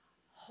hand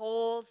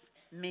holds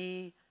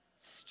me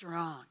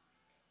strong.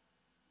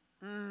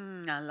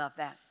 I love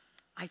that.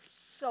 My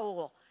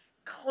soul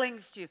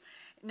clings to you.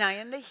 Now,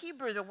 in the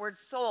Hebrew, the word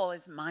soul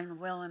is mind,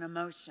 will, and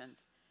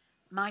emotions.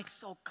 My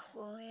soul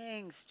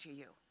clings to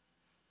you.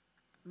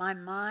 My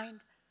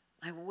mind,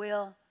 my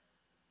will,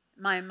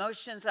 my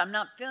emotions. I'm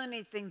not feeling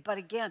anything, but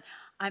again,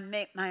 I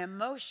make my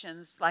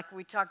emotions, like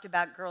we talked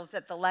about, girls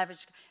at the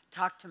Lavish,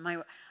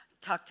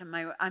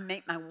 I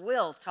make my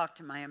will talk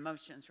to my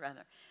emotions,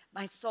 rather.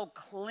 My soul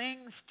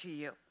clings to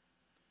you.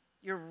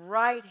 Your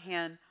right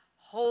hand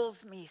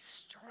holds me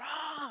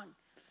strong.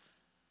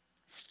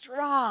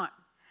 Strong.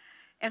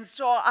 And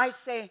so I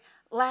say,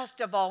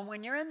 last of all,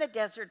 when you're in the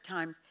desert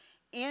times,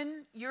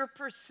 in your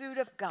pursuit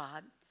of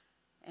God,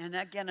 and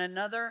again,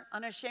 another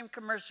unashamed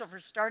commercial for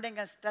starting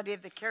a study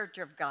of the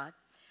character of God,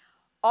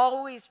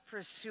 always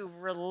pursue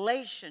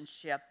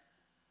relationship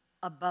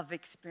above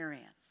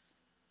experience.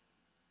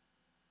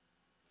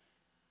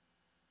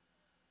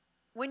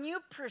 When you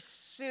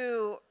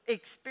pursue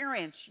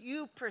experience,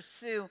 you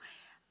pursue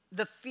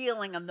the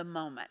feeling of the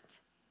moment.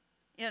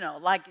 You know,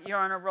 like you're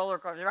on a roller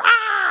coaster.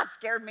 It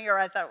scared me, or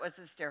I thought it was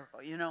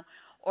hysterical, you know.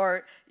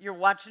 Or you're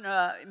watching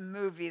a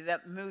movie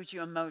that moves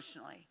you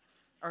emotionally.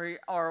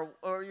 Or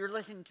you're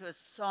listening to a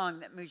song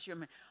that moves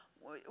you.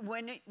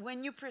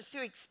 When you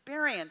pursue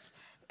experience,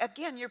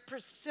 again, you're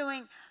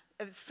pursuing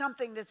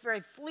something that's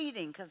very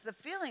fleeting because the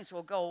feelings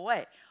will go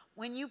away.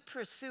 When you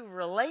pursue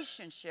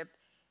relationship,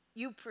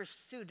 you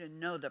pursue to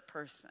know the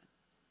person.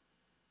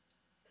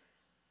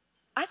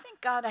 I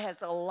think God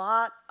has a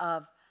lot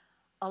of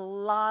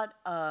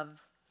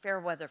fair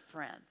weather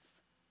friends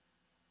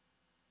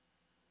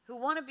who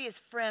want to be his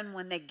friend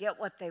when they get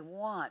what they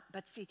want.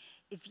 But see,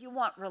 if you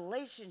want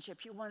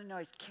relationship, you want to know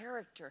his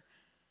character.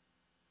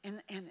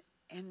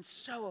 And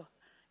so,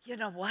 you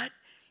know what?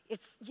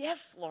 It's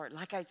yes, Lord.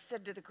 Like I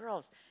said to the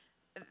girls,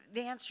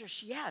 the answer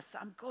is yes.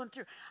 I'm going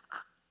through.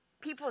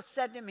 People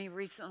said to me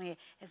recently,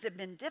 has it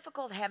been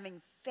difficult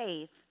having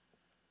faith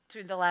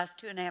through the last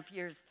 2.5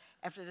 years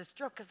after the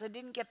stroke? Because I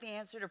didn't get the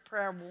answer to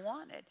prayer I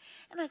wanted.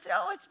 And I said,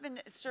 it's been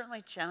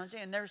certainly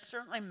challenging. And there's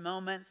certainly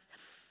moments,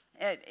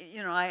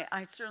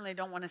 I certainly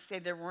don't want to say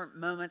there weren't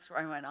moments where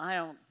I went, I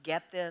don't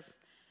get this.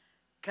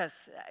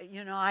 Because,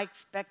 I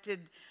expected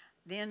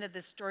the end of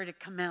the story to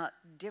come out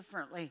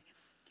differently.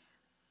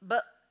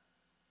 But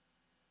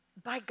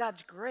by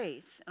God's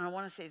grace, and I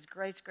want to say it's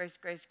grace.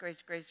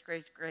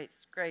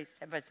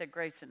 Have I said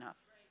grace enough?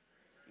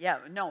 Yeah,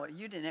 no,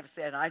 you didn't have to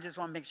say it. I just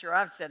want to make sure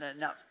I've said it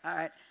enough. All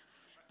right.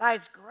 By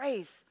his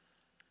grace,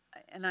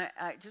 and I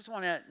just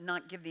want to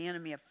not give the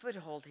enemy a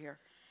foothold here.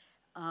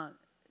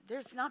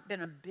 There's not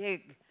been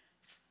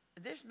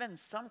there's been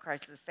some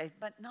crisis of faith,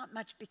 but not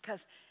much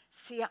because,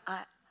 see,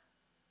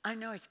 I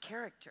know his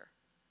character.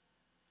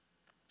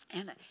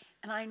 And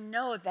I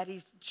know that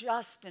he's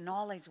just in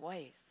all his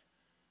ways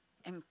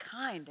and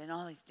kind in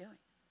all he's doing.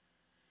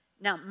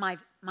 Now, my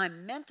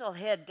mental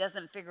head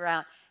doesn't figure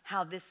out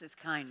how this is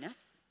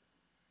kindness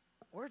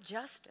or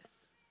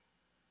justice.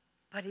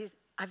 But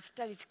I've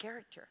studied his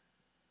character.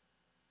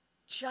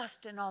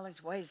 Just in all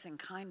his ways and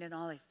kind in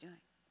all he's doing.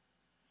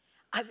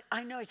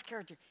 I know his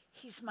character.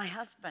 He's my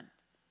husband.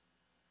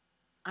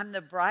 I'm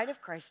the bride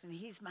of Christ and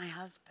he's my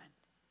husband.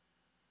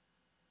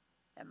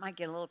 That might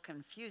get a little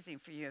confusing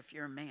for you if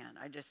you're a man.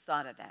 I just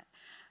thought of that.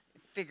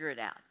 Figure it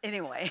out.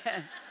 Anyway.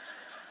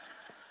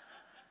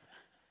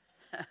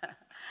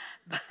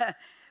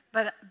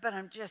 But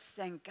I'm just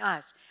saying,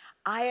 gosh,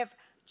 I have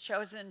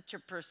chosen to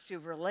pursue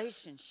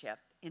relationship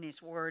in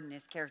his word and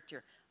his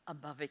character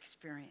above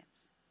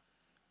experience.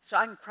 So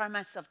I can cry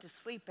myself to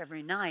sleep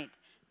every night.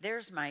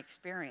 There's my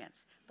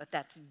experience, but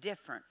that's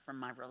different from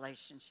my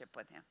relationship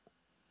with him.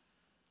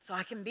 So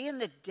I can be in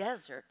the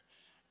desert,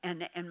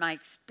 and my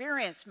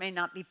experience may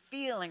not be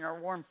feeling or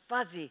warm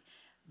fuzzy,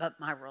 but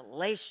my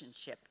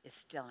relationship is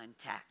still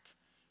intact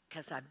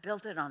because I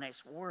built it on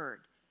his word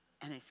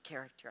and his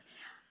character.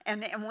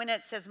 And when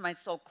it says, my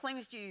soul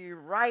clings to you, your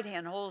right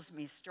hand holds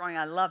me strong.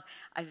 I love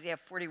Isaiah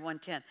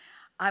 41:10.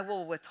 I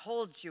will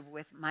withhold you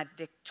with my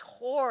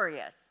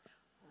victorious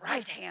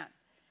right hand.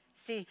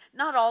 See,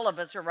 not all of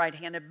us are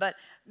right-handed, but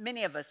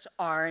many of us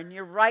are. And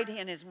your right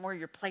hand is more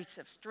your place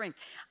of strength.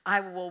 I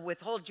will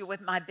withhold you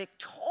with my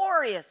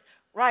victorious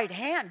right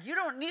hand. You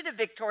don't need a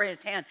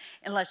victorious hand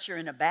unless you're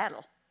in a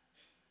battle.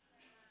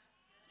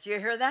 Do you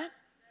hear that?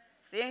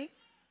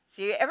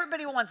 See,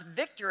 everybody wants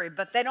victory,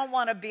 but they don't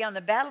want to be on the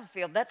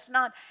battlefield. That's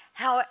not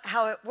how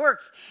it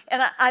works.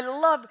 And I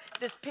love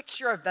this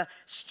picture of the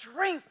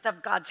strength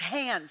of God's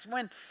hands.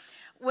 When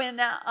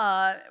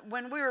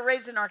we were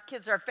raising our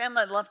kids, our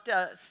family loved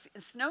to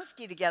snow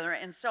ski together.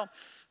 And so,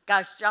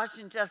 gosh, Josh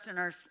and Justin,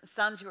 our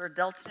sons who are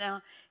adults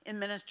now in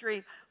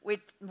ministry, we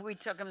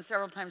took them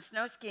several times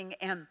snow skiing.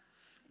 And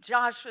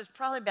Josh was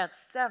probably about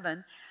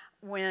 7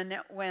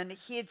 when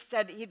he had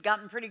said he'd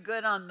gotten pretty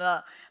good on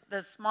the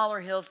smaller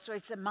hills. So he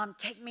said, Mom,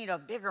 take me to a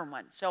bigger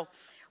one. So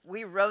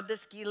we rode the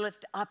ski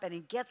lift up, and he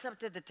gets up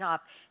to the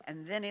top,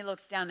 and then he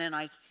looks down, and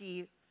I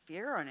see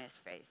fear on his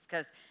face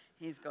because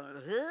he's going,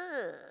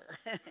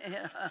 ugh.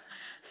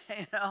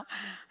 you know,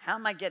 how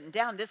am I getting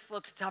down? This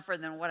looks tougher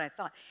than what I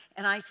thought.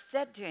 And I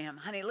said to him,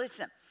 honey,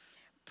 listen,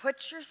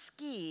 put your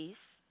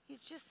skis,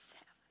 he's just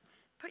 7,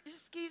 put your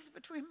skis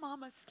between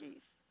Mama's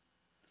skis.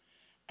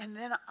 And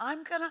then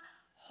I'm going to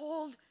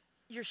hold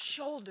your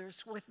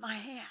shoulders with my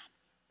hands.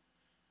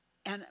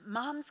 And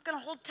Mom's going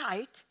to hold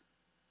tight.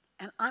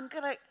 And I'm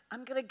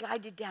gonna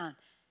guide you down.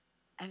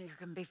 And you're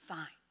going to be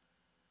fine.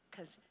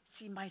 Because,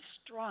 see, my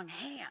strong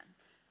hand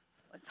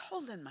was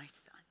holding my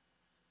son.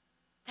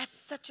 That's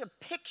such a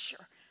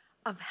picture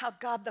of how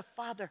God the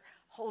Father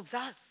holds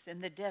us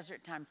in the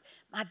desert times.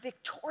 My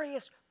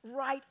victorious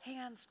right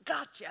hand's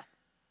got you.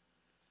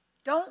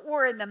 Don't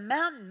worry, the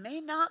mountain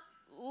may not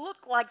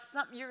look like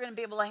something you're going to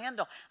be able to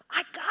handle.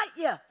 I got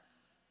you.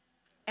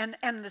 And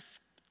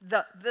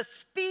the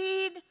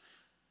speed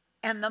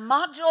and the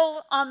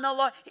module on the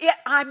Lord, yeah,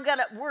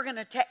 we're going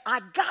to take,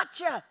 I got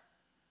you.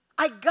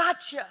 I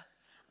got you.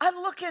 I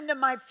look into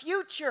my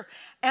future,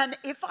 and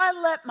if I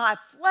let my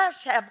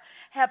flesh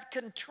have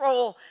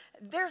control,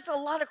 there's a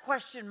lot of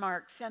question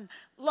marks and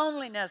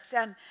loneliness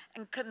and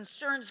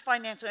concerns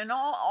financially and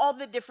all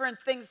the different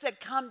things that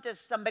come to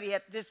somebody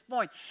at this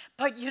point.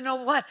 But you know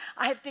what?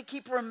 I have to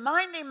keep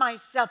reminding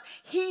myself,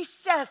 he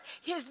says,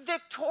 his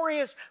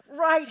victorious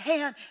right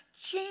hand,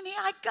 Jeannie,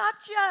 I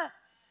got you.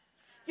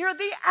 You're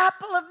the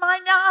apple of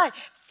mine eye.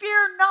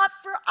 Fear not,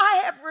 for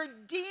I have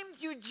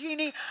redeemed you,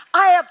 Jeannie.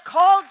 I have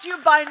called you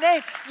by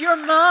name. You're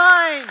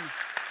mine.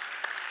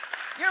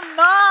 You're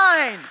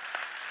mine.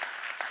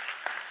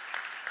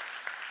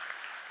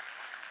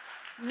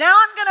 Now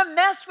I'm going to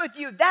mess with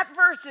you. That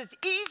verse is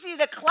easy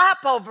to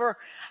clap over.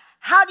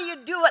 How do you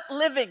do it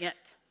living it?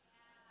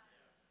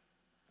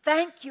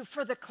 Thank you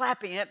for the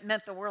clapping. It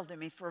meant the world to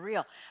me, for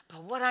real.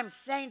 But what I'm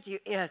saying to you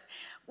is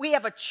we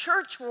have a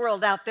church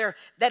world out there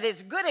that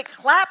is good at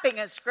clapping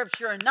at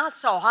Scripture and not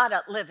so hot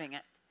at living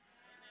it.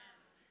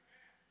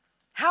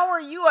 How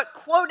are you at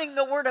quoting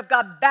the Word of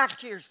God back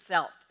to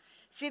yourself?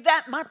 See,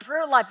 that my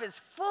prayer life is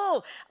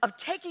full of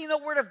taking the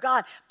Word of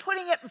God,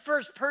 putting it in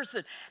first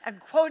person, and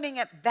quoting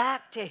it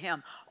back to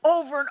Him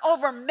over and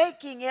over,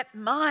 making it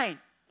mine.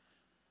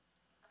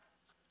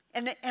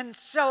 And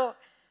so...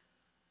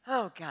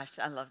 oh, gosh,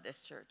 I love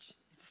this church.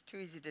 It's too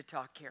easy to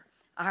talk here.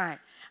 All right,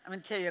 I'm going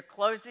to tell you a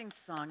closing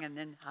song and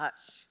then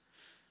hush.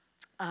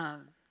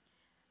 A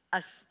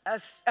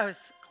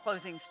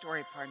closing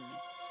story, pardon me.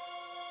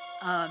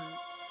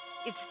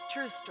 It's a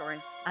true story.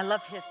 I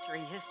love history.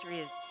 History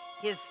is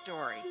his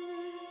story.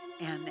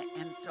 And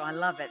so I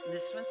love it. And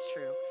this one's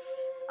true.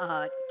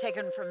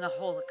 Taken from the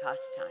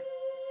Holocaust times.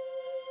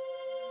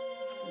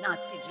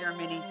 Nazi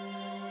Germany.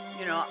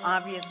 You know,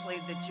 obviously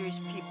the Jewish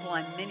people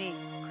and many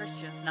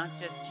Christians, not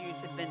just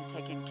Jews, have been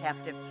taken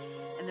captive.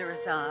 And there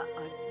was a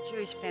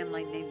Jewish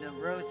family named the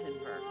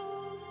Rosenbergs.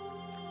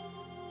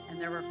 And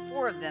there were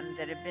 4 of them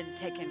that had been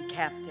taken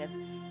captive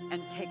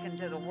and taken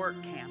to the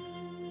work camps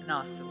in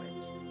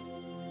Auschwitz.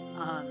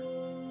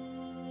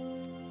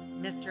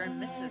 Mr.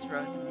 and Mrs.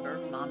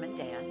 Rosenberg, Mom and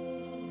Dad.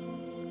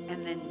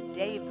 And then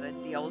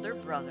David, the older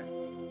brother.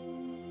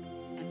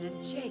 And then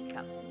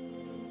Jacob,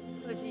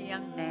 who was a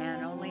young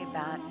man, only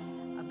about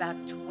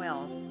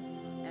 12,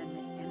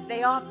 and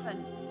they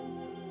often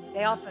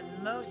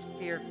most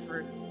feared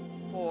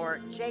for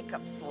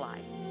Jacob's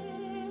life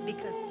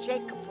because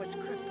Jacob was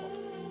crippled.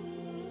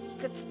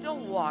 He could still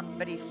walk,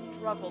 but he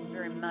struggled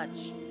very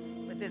much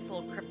with his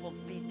little crippled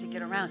feet to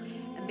get around.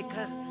 And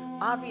because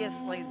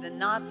obviously the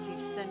Nazis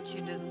sent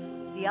you to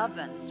the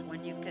ovens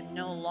when you could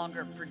no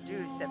longer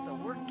produce at the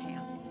work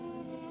camp,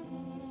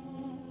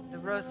 the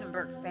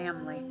Rosenberg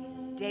family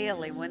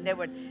daily, when they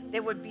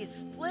would be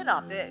split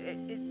up,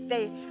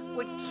 they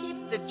would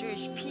keep the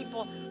Jewish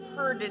people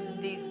herded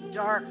in these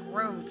dark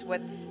rooms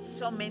with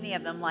so many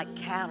of them like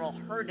cattle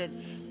herded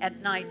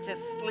at night to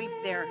sleep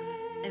there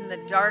in the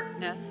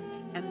darkness,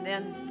 and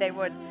then they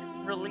would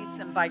release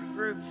them by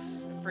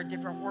groups for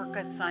different work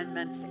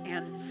assignments.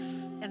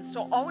 And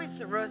so always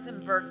the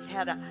Rosenbergs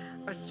had a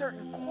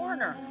certain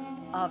corner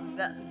of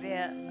the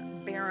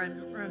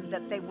barren room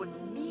that they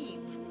would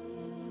meet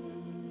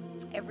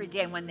every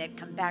day when they'd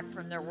come back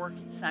from their work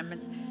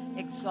assignments,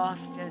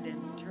 exhausted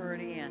and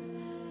dirty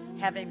and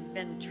having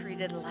been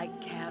treated like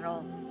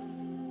cattle.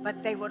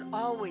 But they would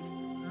always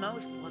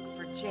most look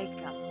for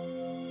Jacob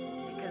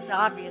because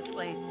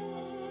obviously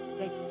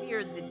they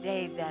feared the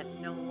day that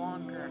no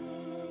longer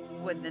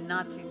would the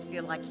Nazis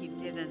feel like he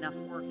did enough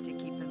work to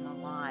keep him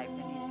alive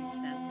and he'd be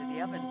sent to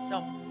the oven.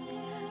 So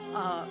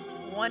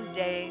one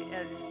day,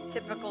 a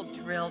typical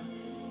drill,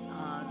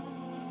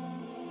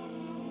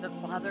 the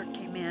father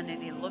came in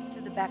and he looked to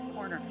the back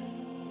corner,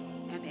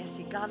 and as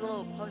he got a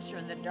little closer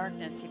in the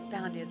darkness, he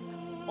found his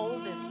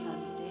oldest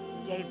son,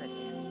 David.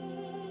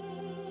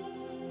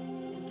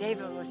 And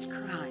David was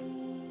crying.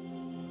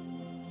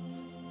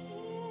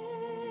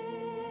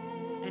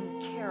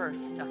 And terror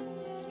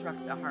struck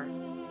the heart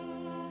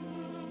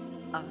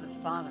of the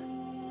father.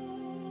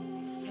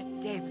 He said,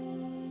 David,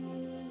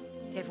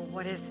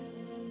 what is it?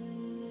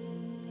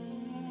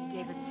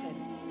 David said,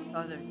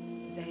 Father,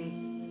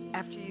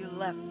 after you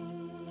left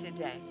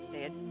today,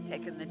 they had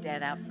taken the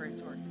dad out for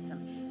his work. So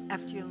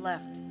after you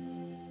left,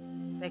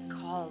 they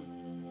called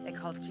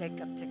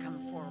Jacob to come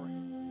forward.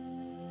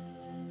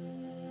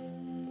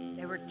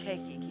 They were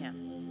taking him,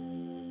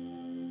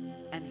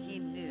 and he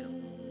knew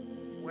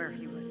where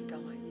he was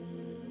going.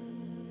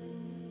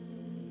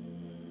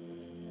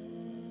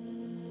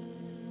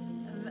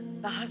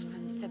 And the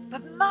husband said,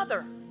 "But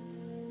mother,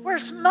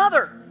 where's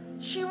mother?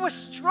 She was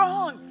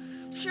strong.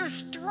 She was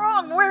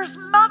strong. Where's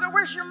mother?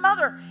 Where's your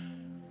mother?"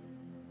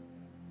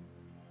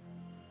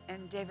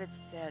 And David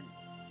said,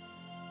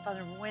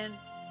 "Father, when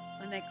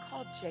they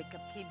called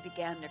Jacob, he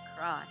began to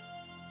cry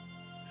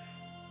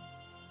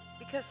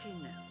because he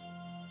knew."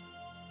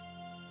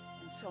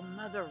 And so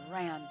mother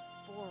ran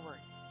forward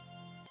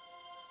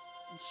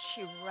and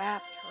she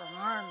wrapped her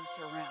arms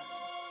around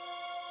him.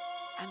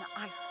 And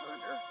I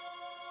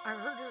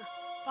heard her,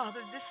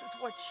 Father, this is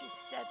what she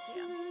said to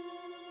him.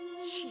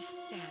 She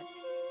said,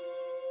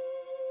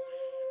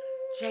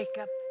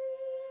 "Jacob,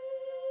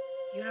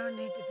 you don't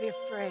need to be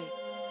afraid,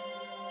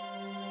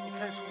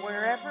 because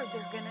wherever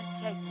they're going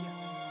to take you,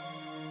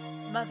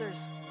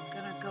 mother's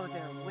going to go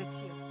there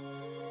with you.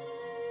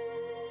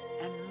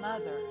 And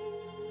mother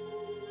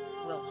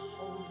will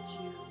hold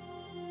you close."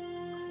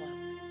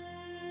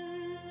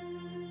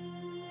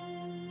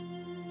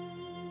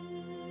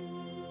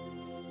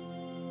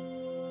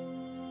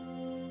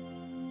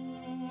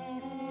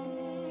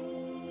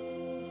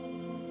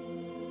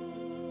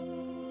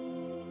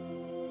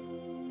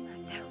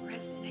 Let that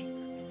resonate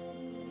for me.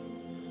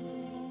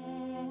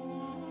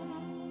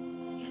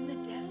 In the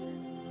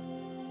desert.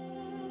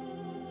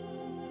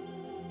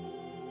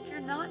 If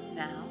you're not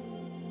now,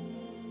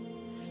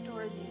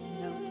 store these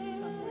notes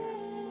somewhere.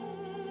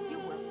 You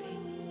will be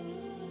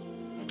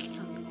at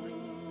some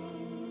point.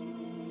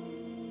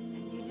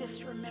 And you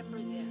just remember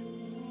this.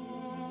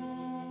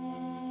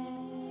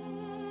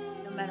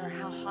 No matter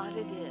how hot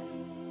it is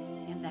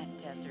in that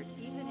desert,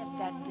 even if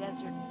that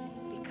desert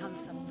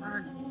becomes a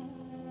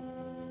furnace,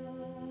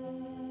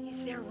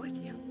 he's there with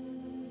you.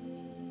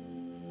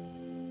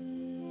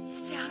 You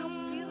say, "I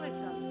don't feel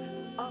his arms."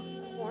 Of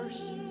course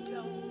you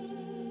don't.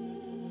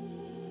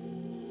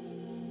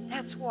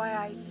 That's why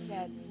I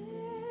said,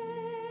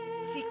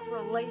 seek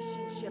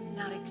relationship,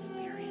 not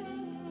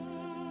experience.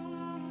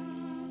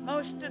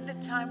 Most of the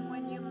time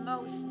when you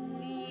most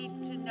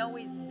need to know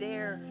he's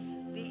there,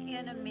 the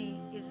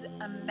enemy is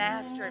a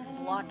master at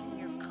blocking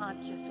your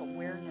conscious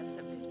awareness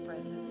of his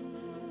presence.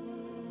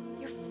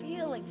 Your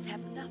feelings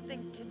have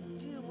nothing to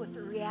do with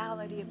the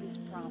reality of his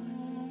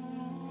promises.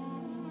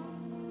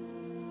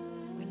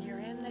 When you're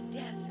in the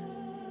desert,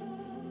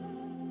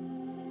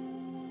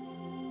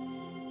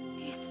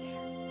 he's there.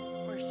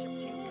 Worship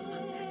team, come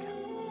on back up.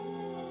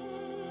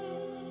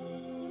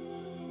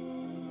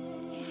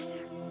 He's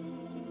there.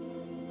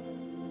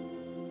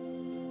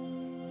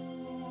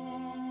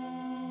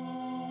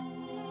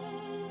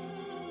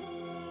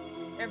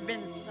 There have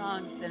been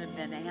songs that have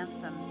been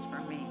anthems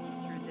for me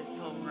through this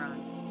whole run.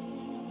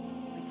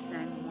 We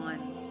sang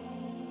one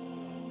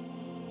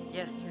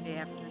yesterday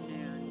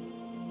afternoon.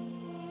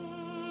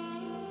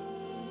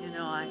 You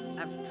know,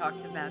 I've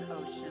talked about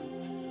oceans,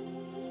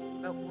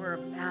 but we're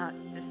about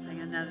to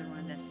sing another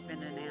one that's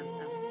been an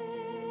anthem.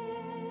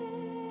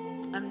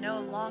 I'm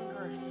no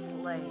longer a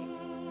slave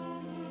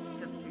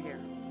to fear.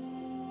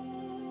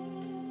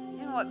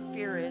 You know what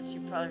fear is?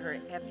 You probably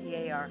heard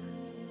FEAR,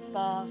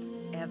 false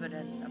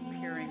evidence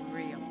appearing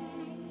real.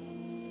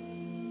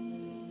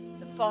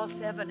 The false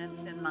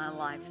evidence in my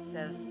life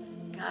says,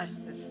 "Gosh,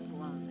 this is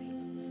lonely."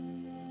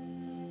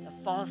 The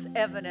false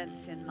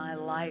evidence in my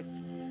life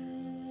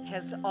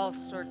has all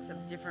sorts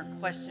of different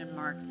question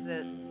marks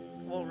that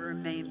will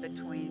remain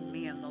between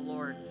me and the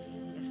Lord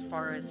as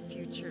far as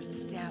future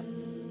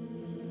steps.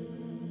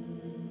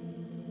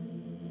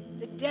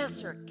 The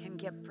desert can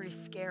get pretty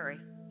scary.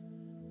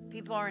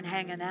 People aren't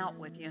hanging out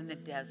with you in the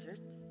desert.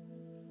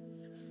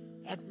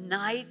 At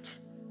night,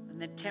 when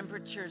the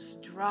temperatures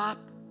drop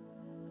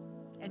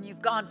and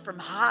you've gone from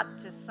hot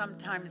to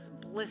sometimes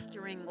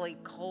blisteringly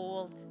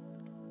cold,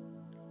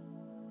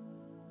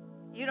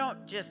 you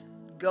don't just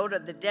go to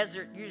the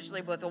desert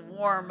usually with a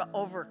warm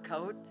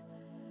overcoat.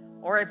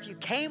 Or if you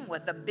came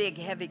with a big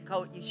heavy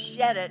coat, you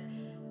shed it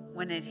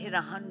when it hit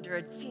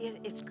 100. See,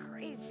 it's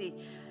crazy.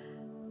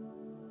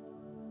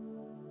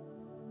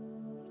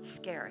 It's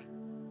scary.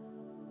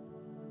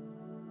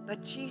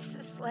 But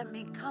Jesus let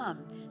me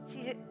come.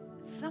 See,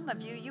 some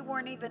of you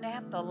weren't even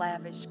at the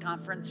Lavish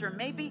conference, or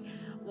maybe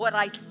what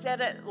I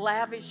said at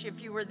Lavish,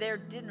 if you were there,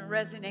 didn't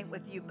resonate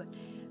with you.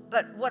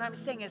 But what I'm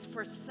saying is,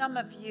 for some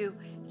of you,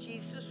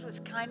 Jesus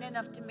was kind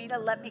enough to me to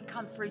let me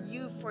come for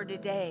you for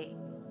today.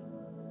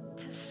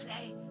 To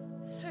say,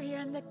 so you're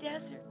in the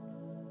desert.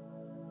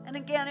 And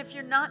again, if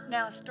you're not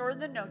now, store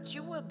the notes.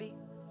 You will be.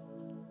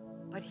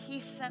 But he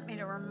sent me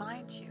to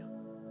remind you,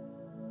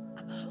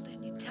 I'm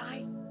holding you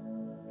tight.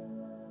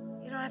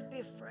 You don't have to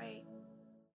be afraid.